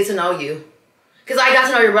did need to get to know you. Because I got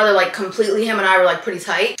to know your brother, like, completely. Him and I were, like, pretty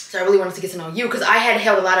tight. So I really wanted to get to know you. Because I had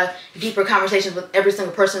held a lot of deeper conversations with every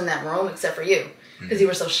single person in that room except for you. Because you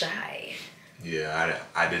were so shy. Yeah,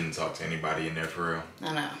 I didn't talk to anybody in there for real.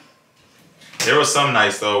 I know. There was some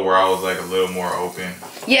nights, though, where I was, like, a little more open.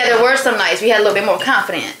 Yeah, there were some nights. We had a little bit more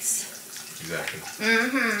confidence. Exactly.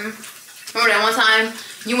 Remember that one time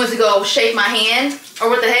you went to go shake my hand? Or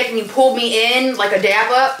what the heck? And you pulled me in like a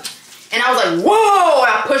dap up. And I was like, whoa!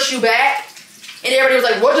 And I pushed you back. And everybody was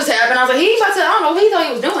like, what just happened? I was like, he about to, I don't know what he thought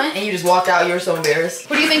he was doing. And you just walked out. You were so embarrassed.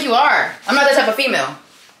 Who do you think you are? I'm not that type of female.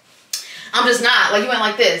 I'm just not. Like, you went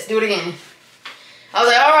like this. Do it again. I was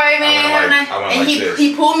like, all right, man. I went like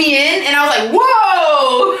he pulled me in, and I was like,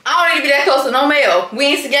 whoa! I don't need to be that close to no male. We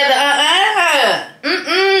ain't together. And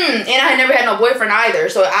I had never had no boyfriend either,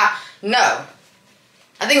 so no.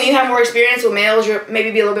 I think when you have more experience with males, you're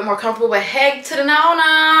maybe be a little bit more comfortable. But heck to the no.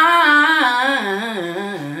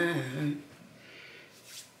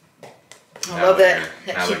 I love that.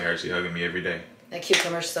 I like her. She hugging me every day. That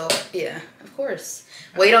cucumber soap. Yeah, of course.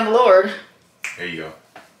 Wait on the Lord. There you go.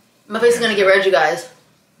 My face is gonna get red, you guys.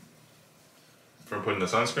 From putting the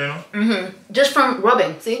sunscreen on? Mm-hmm. Just from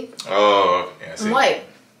rubbing, see? Oh, yeah, see. I'm white.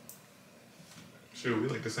 Shoot, we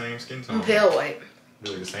like the same skin tone. I'm pale white.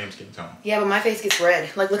 Really the same skin tone. Yeah, but my face gets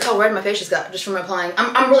red. Like, look how red my face just got just from applying.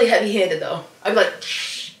 I'm really heavy-handed, though. I'd be like,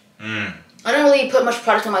 I don't really put much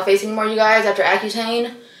product on my face anymore, you guys, after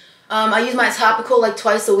Accutane. I use my topical, like,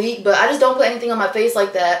 twice a week, but I just don't put anything on my face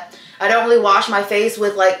like that. I don't really wash my face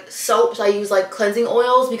with, like, soaps. I use, like, cleansing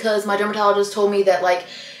oils because my dermatologist told me that, like,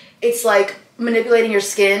 it's, like, manipulating your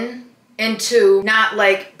skin into not,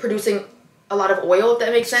 like, producing a lot of oil, if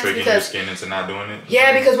that makes sense. Tricking your skin into not doing it?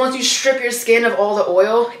 Yeah, because once you strip your skin of all the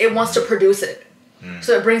oil, it wants to produce it.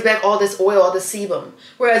 So it brings back all this oil, all this sebum.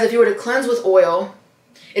 Whereas if you were to cleanse with oil,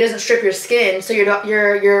 it doesn't strip your skin, so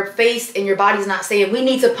your face and your body's not saying, we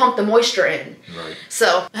need to pump the moisture in. Right.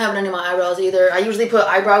 So, I haven't done any of my eyebrows either. I usually put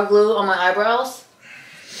eyebrow glue on my eyebrows.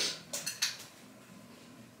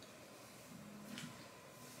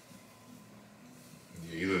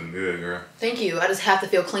 Yeah, you looking good, girl. Thank you. I just have to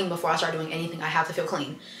feel clean before I start doing anything. I have to feel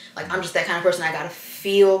clean. Like, I'm just that kind of person. I gotta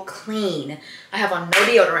feel clean. I have on no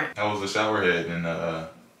deodorant. How was the shower head and the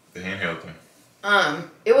handheld thing?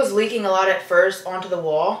 It was leaking a lot at first onto the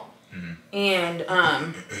wall. And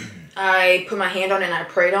I put my hand on it and I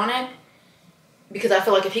prayed on it. Because I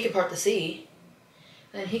feel like if he could part the sea,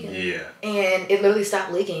 then he can. Yeah. And it literally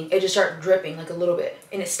stopped leaking. It just started dripping like a little bit.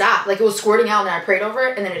 And it stopped. Like, it was squirting out and I prayed over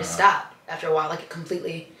it and then it just stopped after a while. Like, it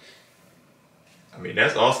completely... I mean,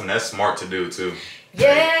 that's awesome. That's smart to do, too.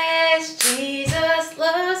 Yes, Jesus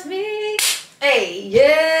loves me. Hey,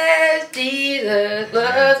 yes, Jesus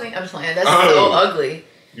loves me. I'm just playing. That's so ugly.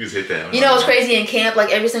 You just hit that. You know what's crazy in camp?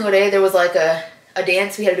 Like, every single day there was like a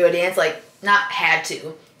dance. We had to do a dance. Like, not had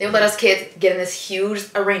to. They would let us kids get in this huge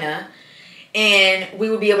arena. And we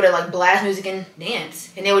would be able to like blast music and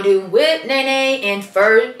dance. And they would do Whip Nay Nay and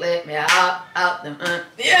First Let Me Out them.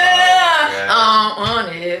 Yeah. I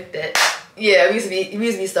want it that. Yeah, we used to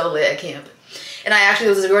be so lit at camp. And there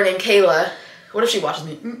was this girl named Kayla. What if she watches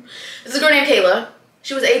me? There's a girl named Kayla.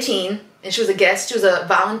 She was 18 and she was a guest. She was a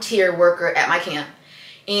volunteer worker at my camp.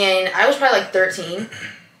 And I was probably like 13.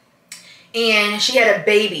 And she had a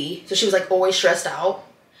baby, so she was like always stressed out.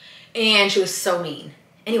 And she was so mean.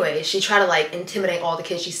 Anyway, she tried to like intimidate all the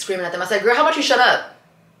kids. She's screaming at them. I said, girl, how about you shut up?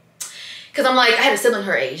 Because I'm like, I had a sibling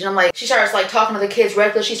her age. And I'm like, she starts like talking to the kids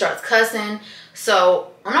regular. She starts cussing.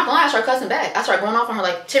 So I'm not gonna lie, I start cussing back. I start going off on her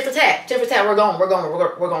like tit for tat, we're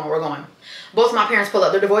going. Both of my parents pull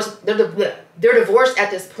up. They're divorced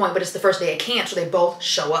at this point, but it's the first day of camp, so they both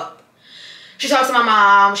show up. She talks to my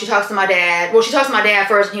mom, she talks to my dad. Well, she talks to my dad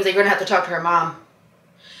first, and he was like, you're gonna have to talk to her mom.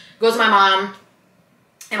 Goes to my mom,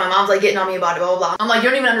 and my mom's like getting on me about it, blah, blah, blah. I'm like, you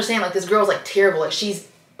don't even understand, like this girl's like terrible. Like she's,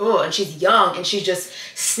 and she's young, and she's just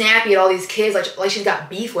snappy at all these kids, like she's got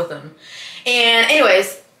beef with them. And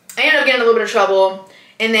anyways, I ended up getting in a little bit of trouble,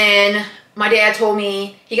 and then my dad told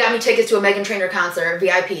me, he got me tickets to a Meghan Trainor concert,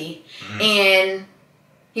 VIP, and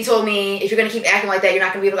he told me, if you're going to keep acting like that, you're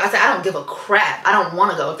not going to be able to go. I said, I don't give a crap. I don't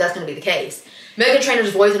want to go if that's going to be the case. Meghan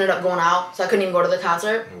Trainor's voice ended up going out, so I couldn't even go to the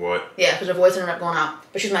concert. What? Yeah, because her voice ended up going out,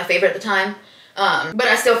 but she was my favorite at the time. But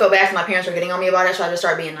I still felt bad because my parents were getting on me about it, so I just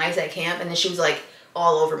started being nice at camp, and then she was like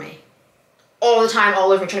all over me. All the time,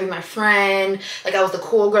 all over me, trying to be my friend. Like I was the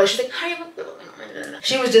cool girl. She's like, hi.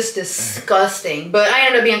 She was just disgusting. But I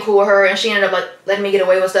ended up being cool with her, and she ended up like letting me get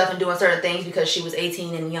away with stuff and doing certain things because she was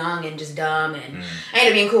 18 and young and just dumb. And I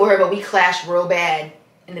ended up being cool with her, but we clashed real bad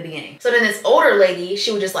in the beginning. So then this older lady,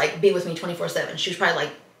 she would just like be with me 24/7. She was probably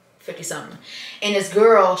like 50 something. And this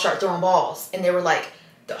girl started throwing balls, and they were like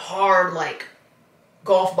the hard like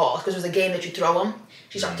golf balls because it was a game that you throw them.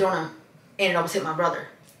 She started throwing them, and it almost hit my brother.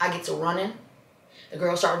 I get to running. The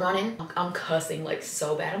girl started running. I'm cussing like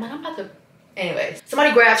so bad. I'm like, I'm about to. Anyways,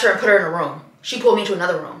 somebody grabbed her and put her in a room. She pulled me into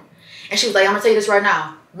another room. And she was like, I'm gonna tell you this right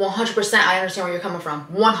now. 100% I understand where you're coming from.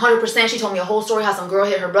 100%. She told me a whole story how some girl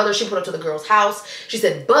hit her brother. She put up to the girl's house. She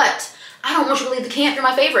said, but I don't want you to leave the camp. You're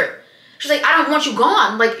my favorite. She's like, I don't want you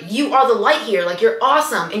gone. Like, you are the light here. Like, you're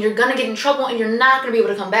awesome. And you're gonna get in trouble and you're not gonna be able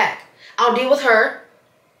to come back. I'll deal with her.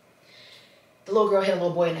 The little girl hit a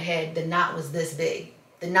little boy in the head. The knot was this big.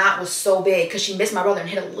 The knot was so big because she missed my brother and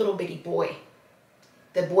hit a little bitty boy.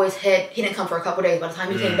 The boy's head, he didn't come for a couple days. By the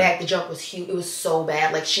time he came back, the jump was huge. It was so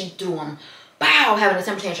bad. Like, she threw him, bow, having a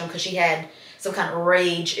temper tantrum because she had some kind of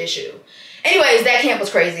rage issue. Anyways, that camp was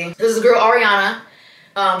crazy. There was a girl, Ariana.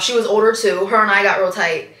 She was older too. Her and I got real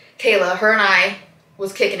tight. Kayla, her and I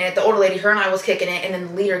was kicking it. The older lady, her and I was kicking it. And then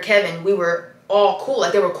the leader, Kevin, we were all cool.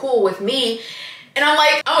 Like, they were cool with me. And I'm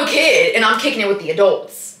like, I'm a kid, and I'm kicking it with the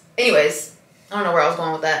adults. Anyways, I don't know where I was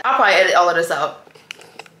going with that. I'll probably edit all of this out.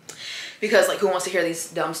 Because, like, who wants to hear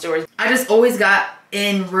these dumb stories? I just always got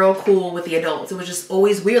in real cool with the adults. It was just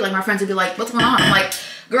always weird. Like, my friends would be like, what's going on? I'm like,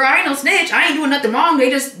 girl, I ain't no snitch. I ain't doing nothing wrong.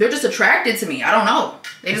 They're just attracted to me. I don't know.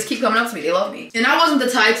 They just keep coming up to me. They love me. And I wasn't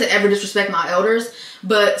the type to ever disrespect my elders.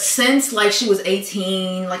 But since, like, she was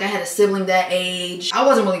 18, like, I had a sibling that age, I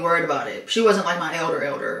wasn't really worried about it. She wasn't, like, my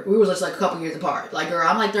elder. We were just, like, a couple years apart. Like, girl,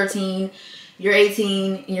 I'm, like, 13. You're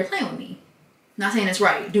 18. And you're playing with me. Not saying it's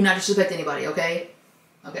right. Do not disrespect anybody, okay?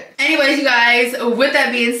 Okay. Anyways, you guys, with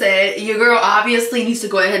that being said, your girl obviously needs to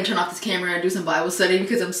go ahead and turn off this camera and do some Bible study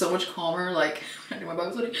because I'm so much calmer, like, when I do my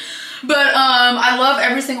Bible study. But, I love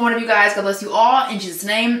every single one of you guys. God bless you all in Jesus'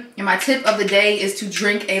 name. And my tip of the day is to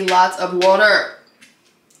drink a lot of water.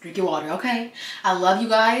 Drink your water, okay? I love you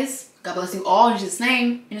guys. God bless you all in Jesus'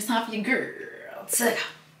 name. And it's time for your girl to